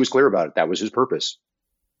 At least he was clear about it. That was his purpose.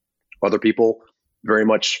 Other people very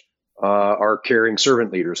much are caring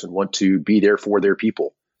servant leaders and want to be there for their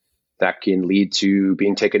people. That can lead to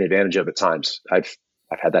being taken advantage of at times. I've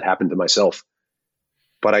had that happen to myself.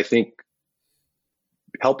 But I think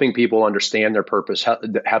helping people understand their purpose,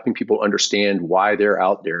 helping people understand why they're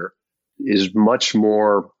out there is much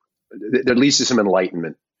more, there leads to some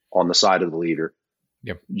enlightenment on the side of the leader.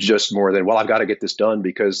 Yep. Just more than, well, I've got to get this done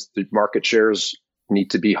because the market shares need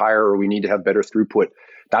to be higher or we need to have better throughput.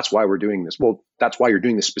 That's why we're doing this. Well, that's why you're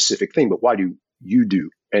doing this specific thing, but why do you do?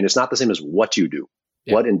 And it's not the same as what you do.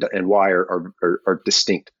 Yep. What and why are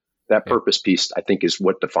distinct. That purpose piece, I think, is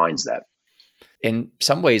what defines that. In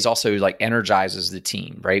some ways also like energizes the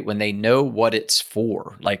team, right? When they know what it's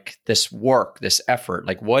for, like this work, this effort,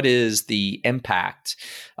 like what is the impact?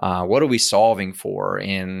 What are we solving for?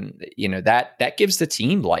 And, that gives the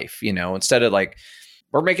team life, instead of like,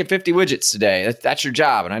 we're making 50 widgets today. That's your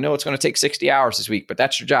job. And I know it's going to take 60 hours this week, but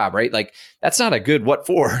that's your job, right? Like that's not a good what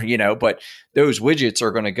for, but those widgets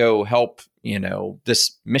are going to go help,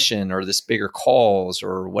 this mission or this bigger cause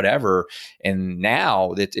or whatever. And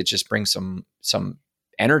now it just brings some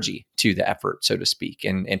energy to the effort, so to speak.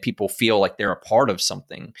 And people feel like they're a part of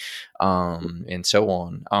something, and so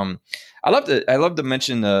on. I love to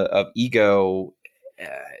mention of ego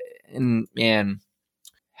and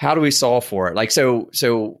how do we solve for it? Like,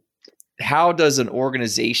 so how does an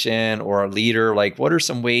organization or a leader, like what are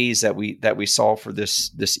some ways that we solve for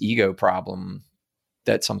this ego problem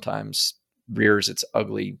that sometimes rears its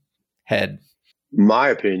ugly head? My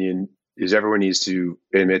opinion is everyone needs to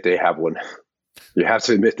admit they have one. You have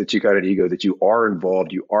to admit that you got an ego, that you are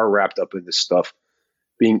involved, you are wrapped up in this stuff.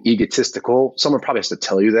 Being egotistical, someone probably has to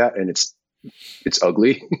tell you that, and it's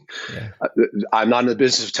ugly. Yeah. I'm not in the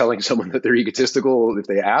business of telling someone that they're egotistical. If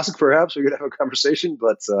they ask, perhaps we could have a conversation,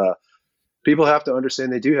 but people have to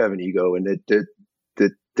understand they do have an ego and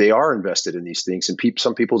that they are invested in these things. And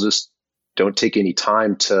some people just don't take any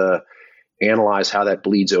time to analyze how that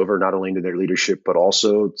bleeds over, not only into their leadership, but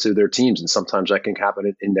also to their teams. And sometimes that can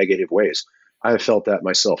happen in negative ways. I have felt that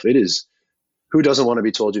myself. It is, who doesn't want to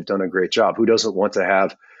be told you've done a great job? Who doesn't want to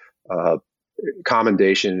have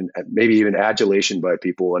commendation, maybe even adulation by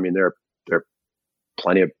people? I mean, there are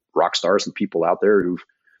plenty of rock stars and people out there who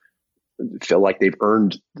feel like they've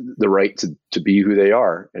earned the right to be who they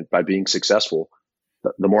are, and by being successful.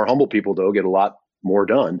 The more humble people, though, get a lot more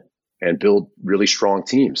done and build really strong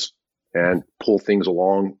teams and pull things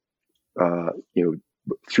along,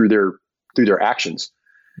 through their actions.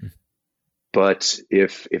 But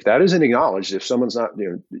if that isn't acknowledged, if someone's not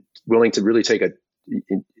willing to really take an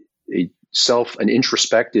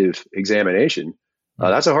introspective examination,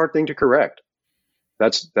 that's a hard thing to correct.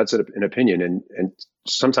 That's an opinion, and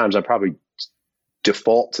sometimes I probably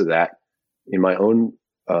default to that in my own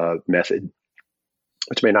method,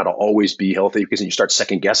 which may not always be healthy because you start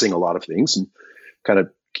second guessing a lot of things and kind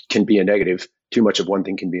of can be a negative. Too much of one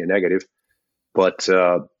thing can be a negative, but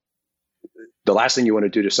the last thing you want to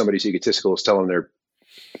do to somebody who's egotistical is tell them they're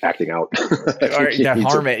acting out.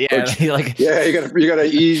 Harm it. Yeah. You gotta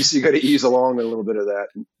ease along a little bit of that.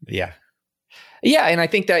 Yeah. Yeah. And I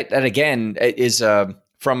think that again is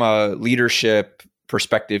from a leadership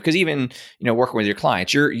perspective, because even, working with your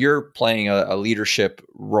clients, you're playing a leadership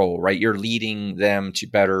role, right? You're leading them to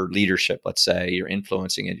better leadership. Let's say you're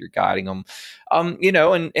influencing it, you're guiding them,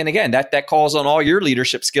 and again, that calls on all your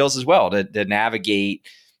leadership skills as well to navigate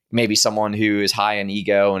maybe someone who is high in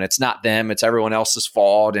ego and it's not them, it's everyone else's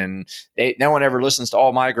fault. And no one ever listens to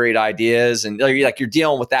all my great ideas. And you're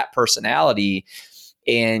dealing with that personality,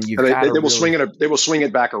 and they will swing it. They will swing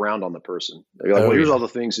it back around on the person. They're like, here's all the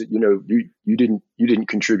things that, you didn't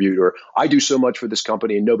contribute, or I do so much for this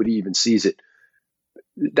company and nobody even sees it.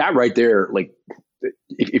 That right there, like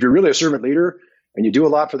if you're really a servant leader and you do a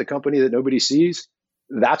lot for the company that nobody sees,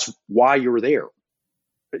 that's why you're there.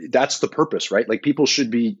 That's the purpose, right? Like you should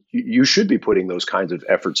be putting those kinds of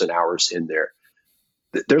efforts and hours in there.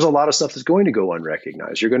 There's a lot of stuff that's going to go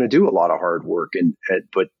unrecognized. You're going to do a lot of hard work,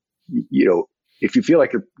 but if you feel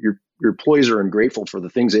like your employees are ungrateful for the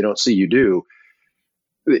things they don't see you do,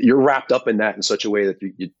 you're wrapped up in that in such a way that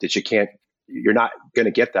you're not going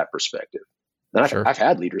to get that perspective. And I've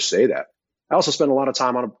had leaders say that. I also spent a lot of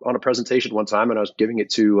time on a presentation one time, and I was giving it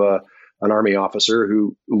to an Army officer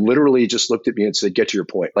who literally just looked at me and said, "Get to your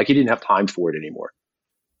point." Like he didn't have time for it anymore.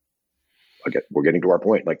 Okay, we're getting to our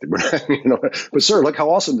point. Like, but sir, look how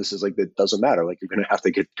awesome this is. Like, that doesn't matter. Like, you're going to have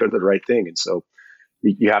to go to the right thing. And so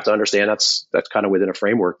you have to understand that's kind of within a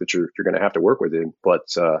framework that you're going to have to work within. But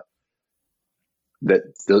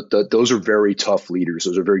those are very tough leaders.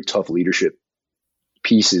 Those are very tough leadership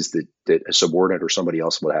pieces that a subordinate or somebody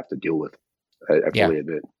else would have to deal with. I fully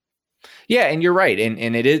admit. Yeah, and you're right,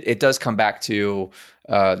 and it does come back to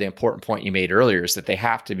the important point you made earlier, is that they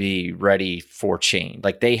have to be ready for change.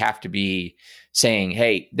 Like they have to be saying,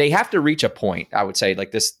 hey, they have to reach a point. I would say,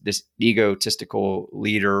 like this egotistical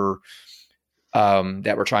leader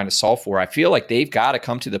that we're trying to solve for. I feel like they've got to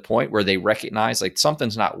come to the point where they recognize like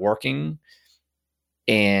something's not working,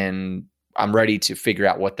 and I'm ready to figure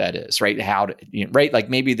out what that is. Right? How to, right? Like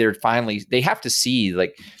maybe they have to see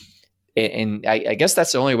like. And I guess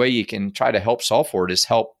that's the only way you can try to help solve for it, is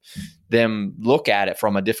help them look at it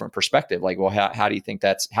from a different perspective. Like, well, how do you think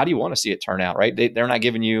how do you want to see it turn out? Right. They're not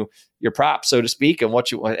giving you your props, so to speak. And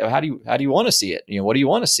how do you want to see it? What do you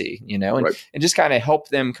want to see? And, Right. and just kind of help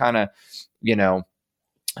them kind of,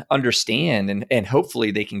 understand and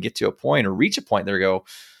hopefully they can get to a point or reach a point there, go,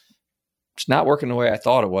 it's not working the way I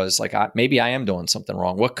thought it was. Like maybe I am doing something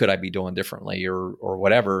wrong. What could I be doing differently or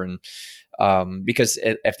whatever? And, because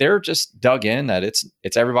if they're just dug in that it's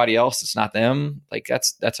everybody else, it's not them, like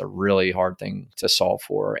that's a really hard thing to solve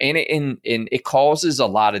for. And it causes a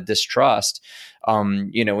lot of distrust. When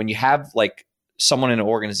you have like someone in an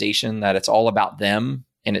organization that it's all about them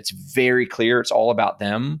and it's very clear it's all about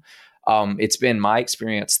them. It's been my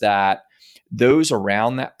experience that those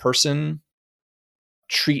around that person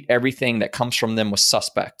treat everything that comes from them with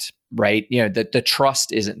suspect, right? The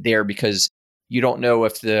trust isn't there because you don't know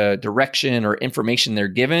if the direction or information they're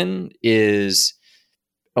given is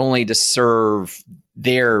only to serve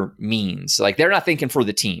their means. Like they're not thinking for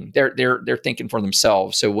the team. They're thinking for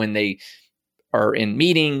themselves. So when they are in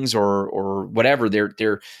meetings or whatever,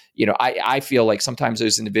 I feel like sometimes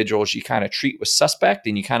those individuals you kind of treat with suspect,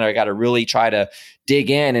 and you kind of got to really try to dig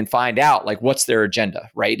in and find out like what's their agenda,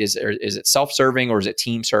 right? Is it self-serving or is it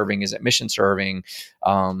team serving? Is it mission serving?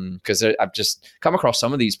 Because I've just come across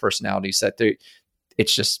some of these personalities that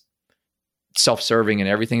it's just self-serving in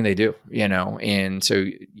everything they do, and so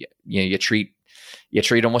you treat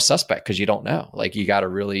them with suspect because you don't know. Like you got to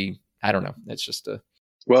really, I don't know. It's just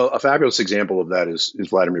Well, a fabulous example of that is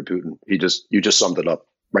Vladimir Putin. You just summed it up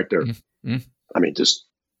right there. Mm-hmm. I mean, just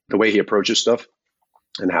the way he approaches stuff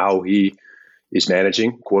and how he is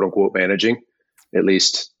managing, quote unquote, managing, at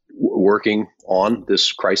least working on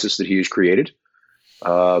this crisis that he has created.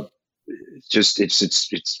 It's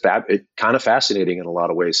kind of fascinating in a lot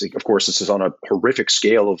of ways. Of course, this is on a horrific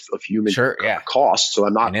scale of human cost. So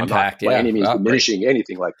I'm not by any means diminishing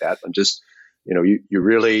anything like that. I'm just, you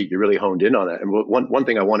really honed in on that. And one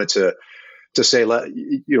thing I wanted to say,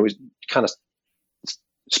 kind of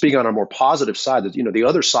speak on a more positive side, that, the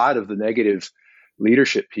other side of the negative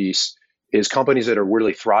leadership piece is companies that are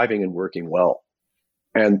really thriving and working well.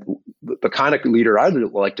 And the kind of leader I'd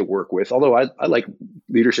like to work with, although I like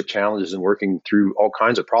leadership challenges and working through all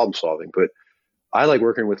kinds of problem solving, but I like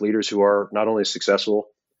working with leaders who are not only successful,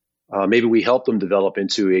 maybe we help them develop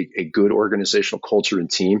into a good organizational culture and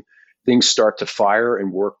team. Things start to fire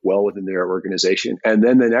and work well within their organization. And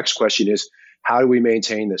then the next question is, how do we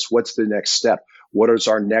maintain this? What's the next step? What is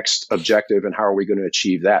our next objective, and how are we going to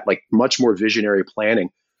achieve that? Like much more visionary planning,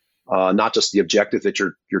 not just the objective that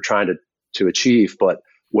you're trying to achieve, but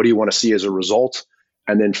what do you want to see as a result?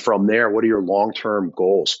 And then from there, what are your long-term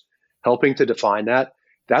goals? Helping to define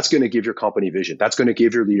that's going to give your company vision. That's going to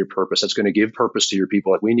give your leader purpose. That's going to give purpose to your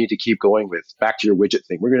people. Like we need to keep going with, back to your widget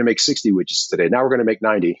thing. We're going to make 60 widgets today. Now we're going to make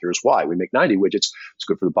 90. Here's why. We make 90 widgets. It's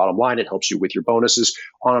good for the bottom line. It helps you with your bonuses,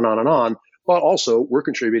 on and on and on. But also we're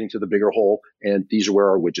contributing to the bigger whole, and these are where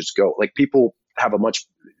our widgets go. Like people have a much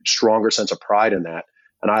stronger sense of pride in that.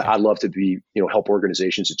 And I love to be, help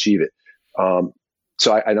organizations achieve it.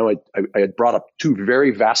 So I know I had brought up two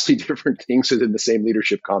very vastly different things within the same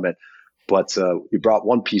leadership comment, but you brought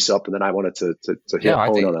one piece up, and then I wanted to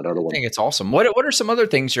hone on that other one. I think it's awesome. What are some other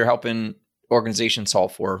things you're helping organizations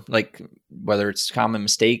solve for? Like whether it's common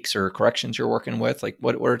mistakes or corrections you're working with, like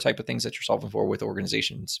what are the type of things that you're solving for with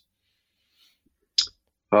organizations?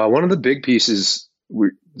 One of the big pieces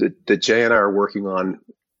that Jay and I are working on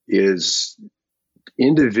is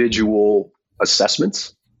individual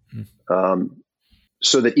assessments.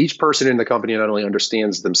 So that each person in the company not only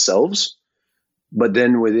understands themselves, but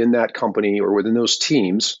then within that company or within those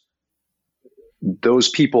teams, those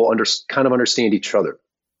people kind of understand each other.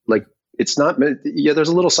 Like it's not, there's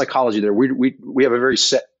a little psychology there. We have a very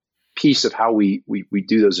set piece of how we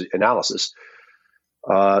do those analysis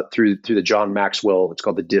through the John Maxwell. It's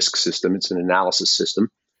called the DISC system. It's an analysis system.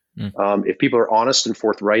 If people are honest and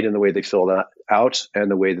forthright in the way they fill that out and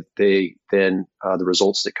the way that they then the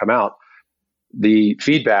results that come out, the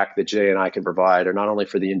feedback that Jay and I can provide are not only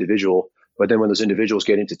for the individual, but then when those individuals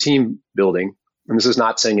get into team building, and this is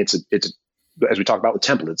not saying it's as we talk about with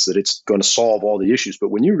templates, that it's going to solve all the issues, but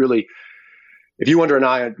when you really if you and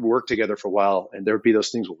I had worked together for a while, and there would be those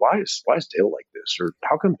things, well, why is Dale like this, or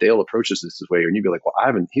how come Dale approaches this way, and you'd be like, well,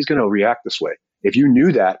 he's going to react this way. If you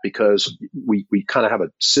knew that, because we kind of have a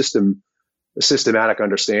systematic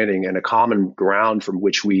understanding and a common ground from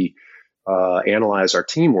which we analyze our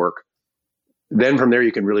teamwork, then from there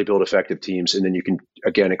you can really build effective teams. And then you can,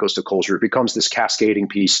 again, it goes to culture. It becomes this cascading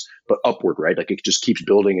piece, but upward, right? Like it just keeps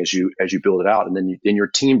building as you build it out, and then your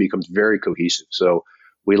team becomes very cohesive. So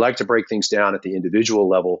we like to break things down at the individual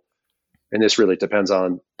level, and this really depends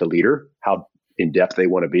on the leader, how in depth they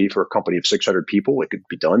want to be. For a company of 600 people, it could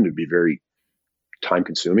be done. It'd be very time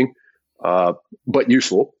consuming, but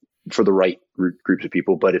useful for the right groups of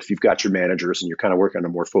people. But if you've got your managers and you're kind of working on a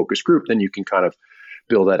more focused group, then you can kind of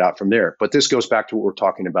build that out from there. But this goes back to what we're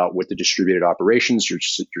talking about with the distributed operations, your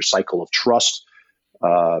cycle of trust,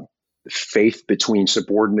 faith between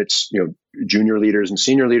subordinates, junior leaders and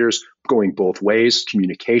senior leaders, going both ways,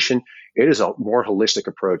 communication. It is a more holistic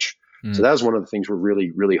approach. So that was one of the things we're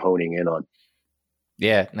really, really honing in on.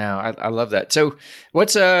 Yeah, no, I love that. So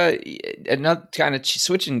what's another kind of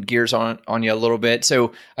switching gears on you a little bit.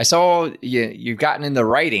 So I saw you've gotten into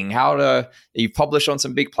writing, you've published on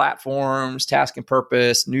some big platforms, Task and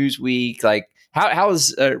Purpose, Newsweek. Like how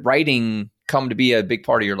has writing come to be a big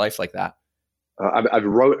part of your life like that? I've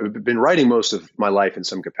been writing most of my life in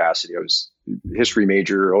some capacity. I was a history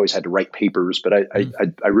major, always had to write papers, but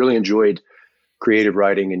I really enjoyed creative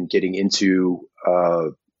writing and getting into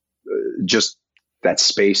just that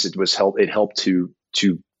space. It helped to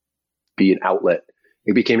be an outlet.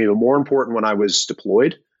 It became even more important when I was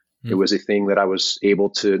deployed. It was a thing that I was able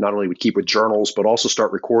to not only keep with journals, but also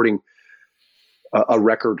start recording a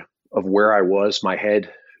record of where I was, my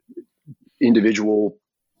head, individual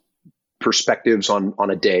perspectives on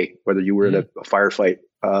a day, whether you were in a firefight.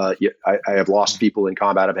 I have lost people in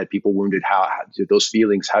combat. I've had people wounded. How those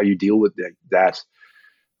feelings, how you deal with that.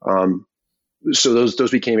 So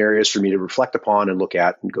those became areas for me to reflect upon and look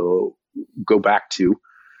at and go back to.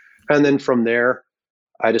 And then from there,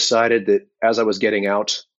 I decided that as I was getting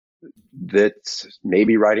out, that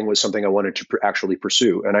maybe writing was something I wanted to actually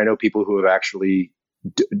pursue. And I know people who have actually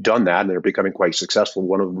done that, and they're becoming quite successful.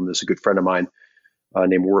 One of them is a good friend of mine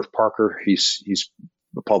named Worth Parker. He's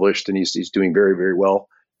published, and he's doing very, very well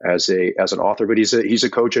as an author. But he's a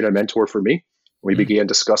coach and a mentor for me. We began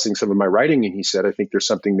discussing some of my writing, and he said, I think there's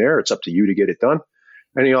something there. It's up to you to get it done.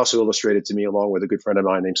 And he also illustrated to me, along with a good friend of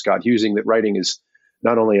mine named Scott Husing, that writing is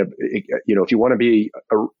not only if you want to be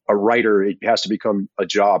a writer, it has to become a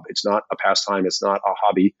job. It's not a pastime. It's not a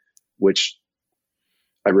hobby, which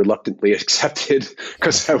I reluctantly accepted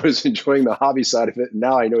because I was enjoying the hobby side of it. And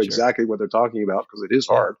now I know exactly what they're talking about, because it is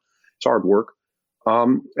hard. It's hard work.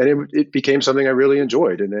 And it became something I really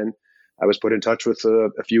enjoyed. And then I was put in touch with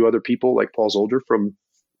a few other people like Paul Zolder from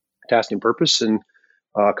Task and Purpose and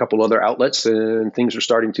a couple other outlets, and things are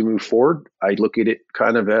starting to move forward. I look at it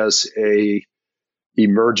kind of as a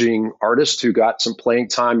emerging artist who got some playing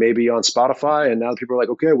time maybe on Spotify, and now people are like,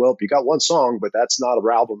 okay, well, you got one song, but that's not an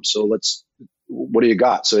album, so what do you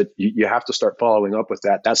got? So you have to start following up with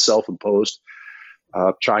that. That's self-imposed.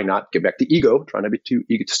 Trying not to get back to ego, trying to be too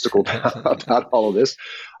egotistical about all of this.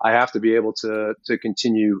 I have to be able to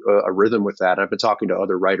continue a rhythm with that. I've been talking to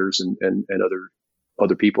other writers and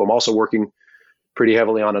other people. I'm also working pretty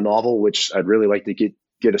heavily on a novel, which I'd really like to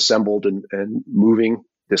get assembled and moving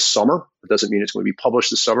this summer. It doesn't mean it's going to be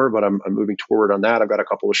published this summer, but I'm moving forward on that. I've got a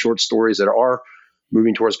couple of short stories that are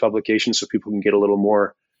moving towards publication, so people can get a little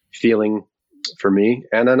more feeling for me.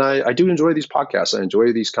 And then I do enjoy these podcasts. I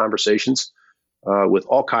enjoy these conversations with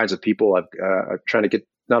all kinds of people. I'm trying to get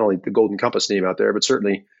not only the Golden Compass name out there, but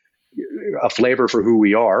certainly a flavor for who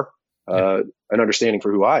we are, an understanding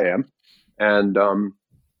for who I am. And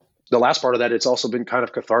the last part of that, it's also been kind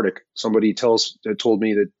of cathartic. Somebody told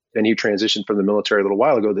me that, and he transitioned from the military a little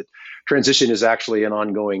while ago, that transition is actually an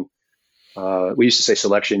ongoing, we used to say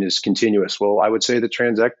selection is continuous. Well, I would say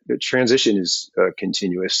the transition is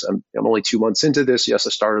continuous. I'm only 2 months into this. Yes, I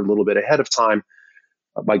started a little bit ahead of time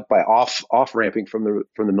by off ramping from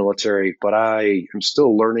the military, but I am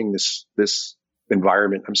still learning this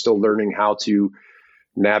environment. I'm still learning how to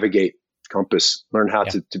navigate Compass, learn how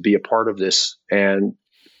to be a part of this. And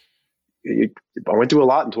I went through a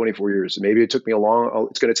lot in 24 years. Maybe it's going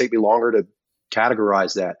to take me longer to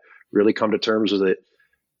categorize that, really come to terms with it.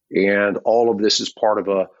 And all of this is part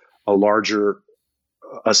of a larger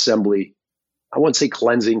assembly. I wouldn't say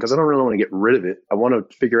cleansing, because I don't really want to get rid of it. I want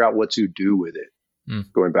to figure out what to do with it,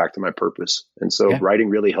 going back to my purpose. And so writing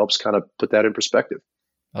really helps kind of put that in perspective.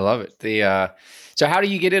 I love it. So how do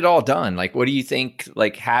you get it all done? Like, what do you think,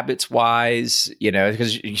 like habits wise,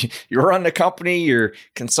 because you're running a company, you're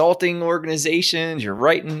consulting organizations, you're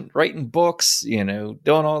writing books, doing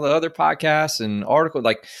all the other podcasts and articles.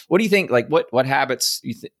 Like, what do you think, like what habits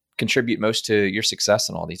you contribute most to your success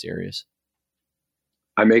in all these areas?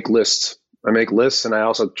 I make lists. And I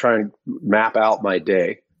also try and map out my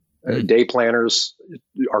day. Day planners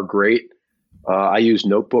are great. I use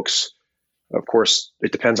notebooks. Of course,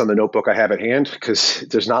 it depends on the notebook I have at hand, because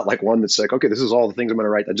there's not like one that's like, okay, this is all the things I'm going to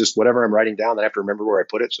write. I just, whatever I'm writing down, I have to remember where I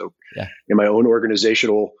put it. So in my own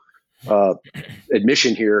organizational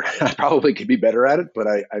admission here, I probably could be better at it, but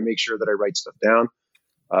I make sure that I write stuff down.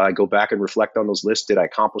 I go back and reflect on those lists. Did I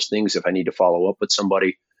accomplish things? If I need to follow up with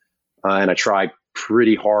somebody, and I try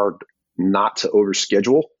pretty hard not to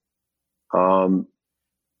overschedule. The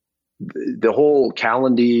whole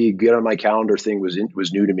Calendly, get on my calendar thing was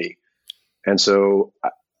new to me. And so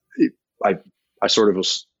I sort of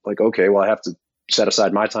was like, okay, well, I have to set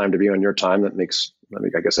aside my time to be on your time. I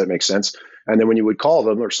guess that makes sense. And then when you would call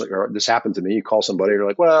them, or this happened to me, you call somebody, you're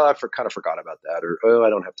like, well, I kind of forgot about that, or oh, I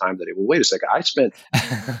don't have time today. Well, wait a second, I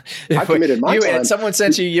committed my time. And someone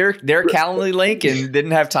sent you their Calendly link and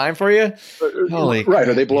didn't have time for you. Holy right?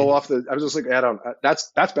 Or they blow off I was just like, Adam,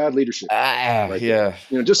 that's bad leadership.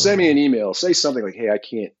 Just send me an email, say something like, hey, I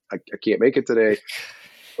can't make it today.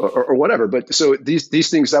 Or whatever. But so these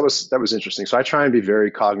things, that was interesting. So I try and be very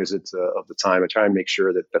cognizant of the time. I try and make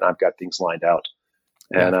sure that I've got things lined out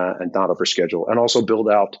and not overschedule, and also build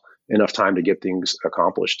out enough time to get things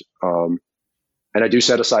accomplished. And I do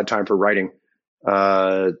set aside time for writing.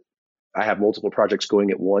 I have multiple projects going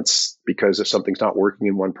at once, because if something's not working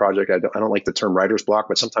in one project, I don't like the term writer's block,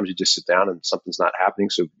 but sometimes you just sit down and something's not happening.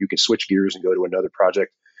 So you can switch gears and go to another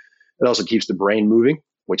project. It also keeps the brain moving,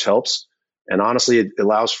 which helps. And honestly, it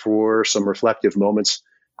allows for some reflective moments,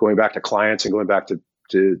 going back to clients and going back to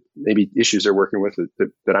maybe issues they're working with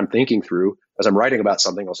that I'm thinking through. As I'm writing about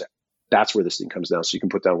something, I'll say, that's where this thing comes down. So you can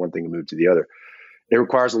put down one thing and move to the other. It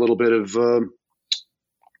requires a little bit of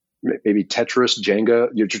maybe Tetris, Jenga.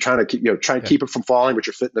 You're trying to keep it from falling, but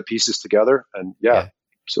you're fitting the pieces together. And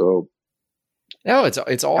so. No,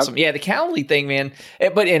 it's awesome. The Calendly thing, man.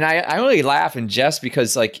 I only laugh and jest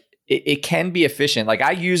because like, it can be efficient. Like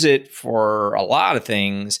I use it for a lot of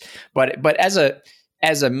things, but as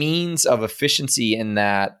a means of efficiency in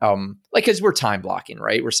that, like, cause we're time blocking,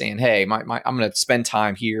 right? We're saying, hey, I'm going to spend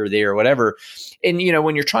time here, there, whatever. And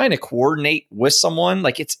when you're trying to coordinate with someone,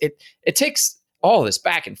 like it takes all this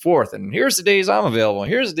back and forth, and here's the days I'm available.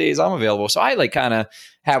 Here's the days I'm available. So I like kind of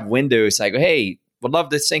have windows. I go, hey, would love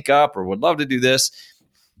to sync up or would love to do this.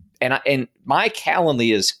 And my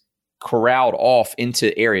Calendly is corralled off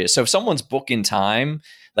into areas. So if someone's booking time,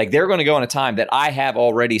 like they're going to go on a time that I have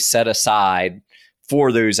already set aside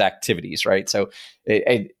for those activities. Right. So,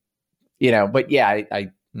 it's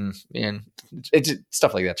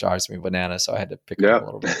stuff like that drives me bananas. So I had to pick up a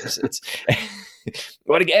little bit.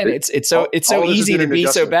 But again, it's so easy to be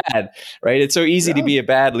so bad, right? It's so easy to be a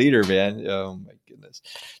bad leader, man. Oh my goodness.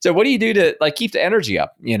 So what do you do to like keep the energy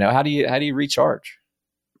up? How do you recharge?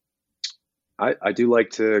 I do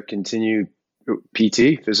like to continue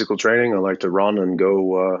PT, physical training. I like to run and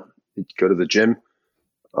go to the gym.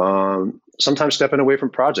 Sometimes stepping away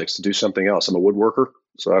from projects to do something else. I'm a woodworker,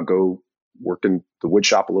 so I'll go work in the wood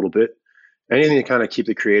shop a little bit. Anything to kind of keep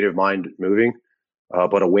the creative mind moving,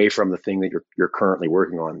 but away from the thing that you're currently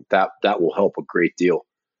working on. That will help a great deal.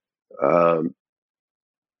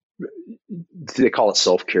 They call it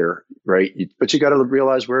self-care, right? But you got to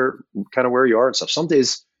realize where you are and stuff. Some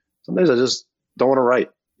days I just don't want to write.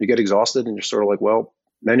 You get exhausted and you're sort of like, well,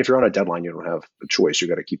 man, if you're on a deadline, you don't have a choice. You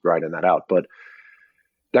got to keep grinding that out. But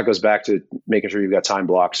that goes back to making sure you've got time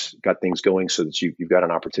blocks, got things going so that you've got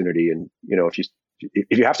an opportunity. And,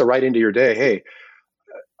 if you have to write into your day, hey,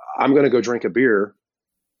 I'm going to go drink a beer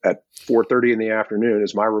at 4:30 in the afternoon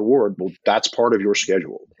as my reward. Well, that's part of your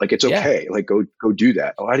schedule. Like, it's okay. Like, go do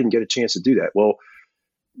that. Oh, I didn't get a chance to do that. Well,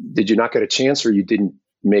 did you not get a chance, or you didn't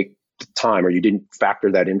make time, or you didn't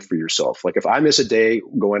factor that in for yourself? Like if I miss a day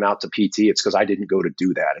going out to PT, it's because I didn't go to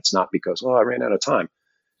do that. It's not because, I ran out of time.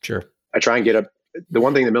 Sure. I try and get up. The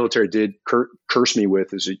one thing the military did curse me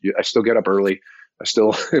with is I still get up early. I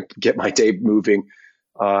still get my day moving.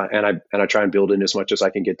 And I try and build in as much as I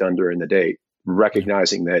can get done during the day,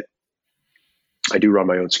 recognizing that I do run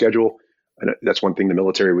my own schedule. And that's one thing the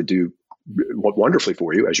military would do wonderfully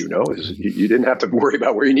for you, as you know, is you didn't have to worry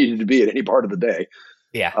about where you needed to be at any part of the day.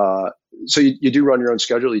 Yeah. So you do run your own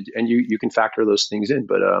schedule, and you can factor those things in.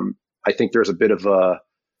 But I think there's a bit of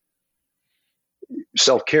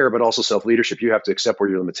self-care, but also self-leadership. You have to accept where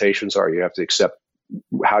your limitations are. You have to accept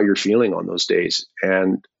how you're feeling on those days.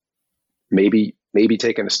 And maybe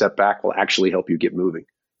taking a step back will actually help you get moving.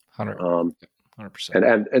 100%.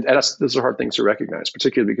 And those are hard things to recognize,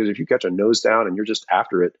 particularly because if you catch a nose down and you're just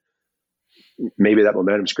after it, maybe that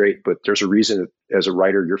momentum's great, but there's a reason as a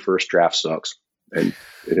writer, your first draft sucks, and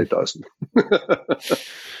it does.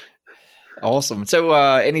 Awesome. So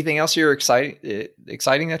anything else you're exciting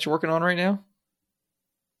that you're working on right now?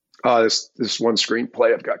 This one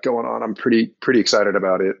screenplay I've got going on. I'm pretty excited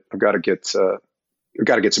about it. I've got to get some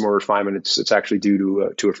more refinement. It's actually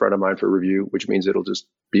due to a friend of mine for review, which means it'll just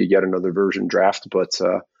be yet another version draft, but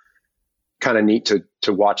kind of neat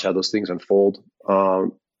to watch how those things unfold.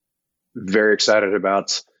 Very excited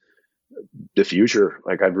about the future.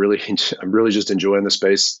 Like I'm really just enjoying the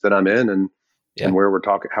space that I'm in and how we're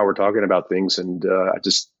talking about things. And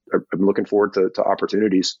I'm looking forward to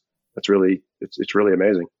opportunities. It's really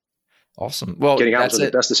amazing. Awesome. Well, getting out was one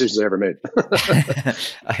of the best decisions I ever made.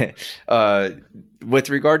 With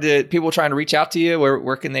regard to people trying to reach out to you,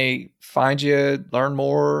 where can they find you, learn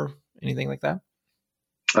more, anything like that?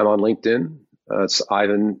 I'm on LinkedIn. It's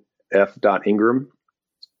Ivan F. Ingram.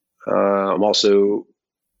 I'm also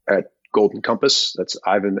at Golden Compass. That's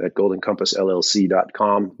Ivan at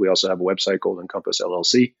goldencompassllc.com. We also have a website, Golden Compass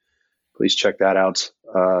LLC. Please check that out.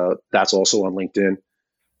 That's also on LinkedIn.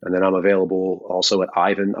 And then I'm available also at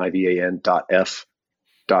Ivan, IVAN.F.Ingram.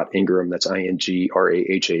 That's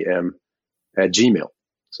INGRAHAM at Gmail.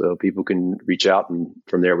 So people can reach out, and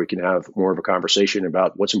from there we can have more of a conversation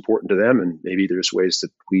about what's important to them. And maybe there's ways that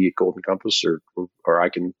we at Golden Compass or I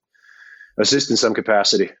can assist in some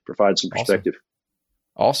capacity, provide some perspective.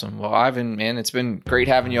 Awesome. Well, Ivan, man, it's been great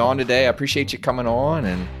having you on today. I appreciate you coming on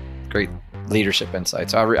and great leadership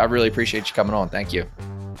insights. I really appreciate you coming on. Thank you.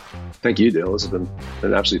 Thank you, Dale. This has been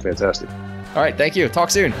absolutely fantastic. All right. Thank you. Talk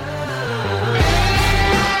soon.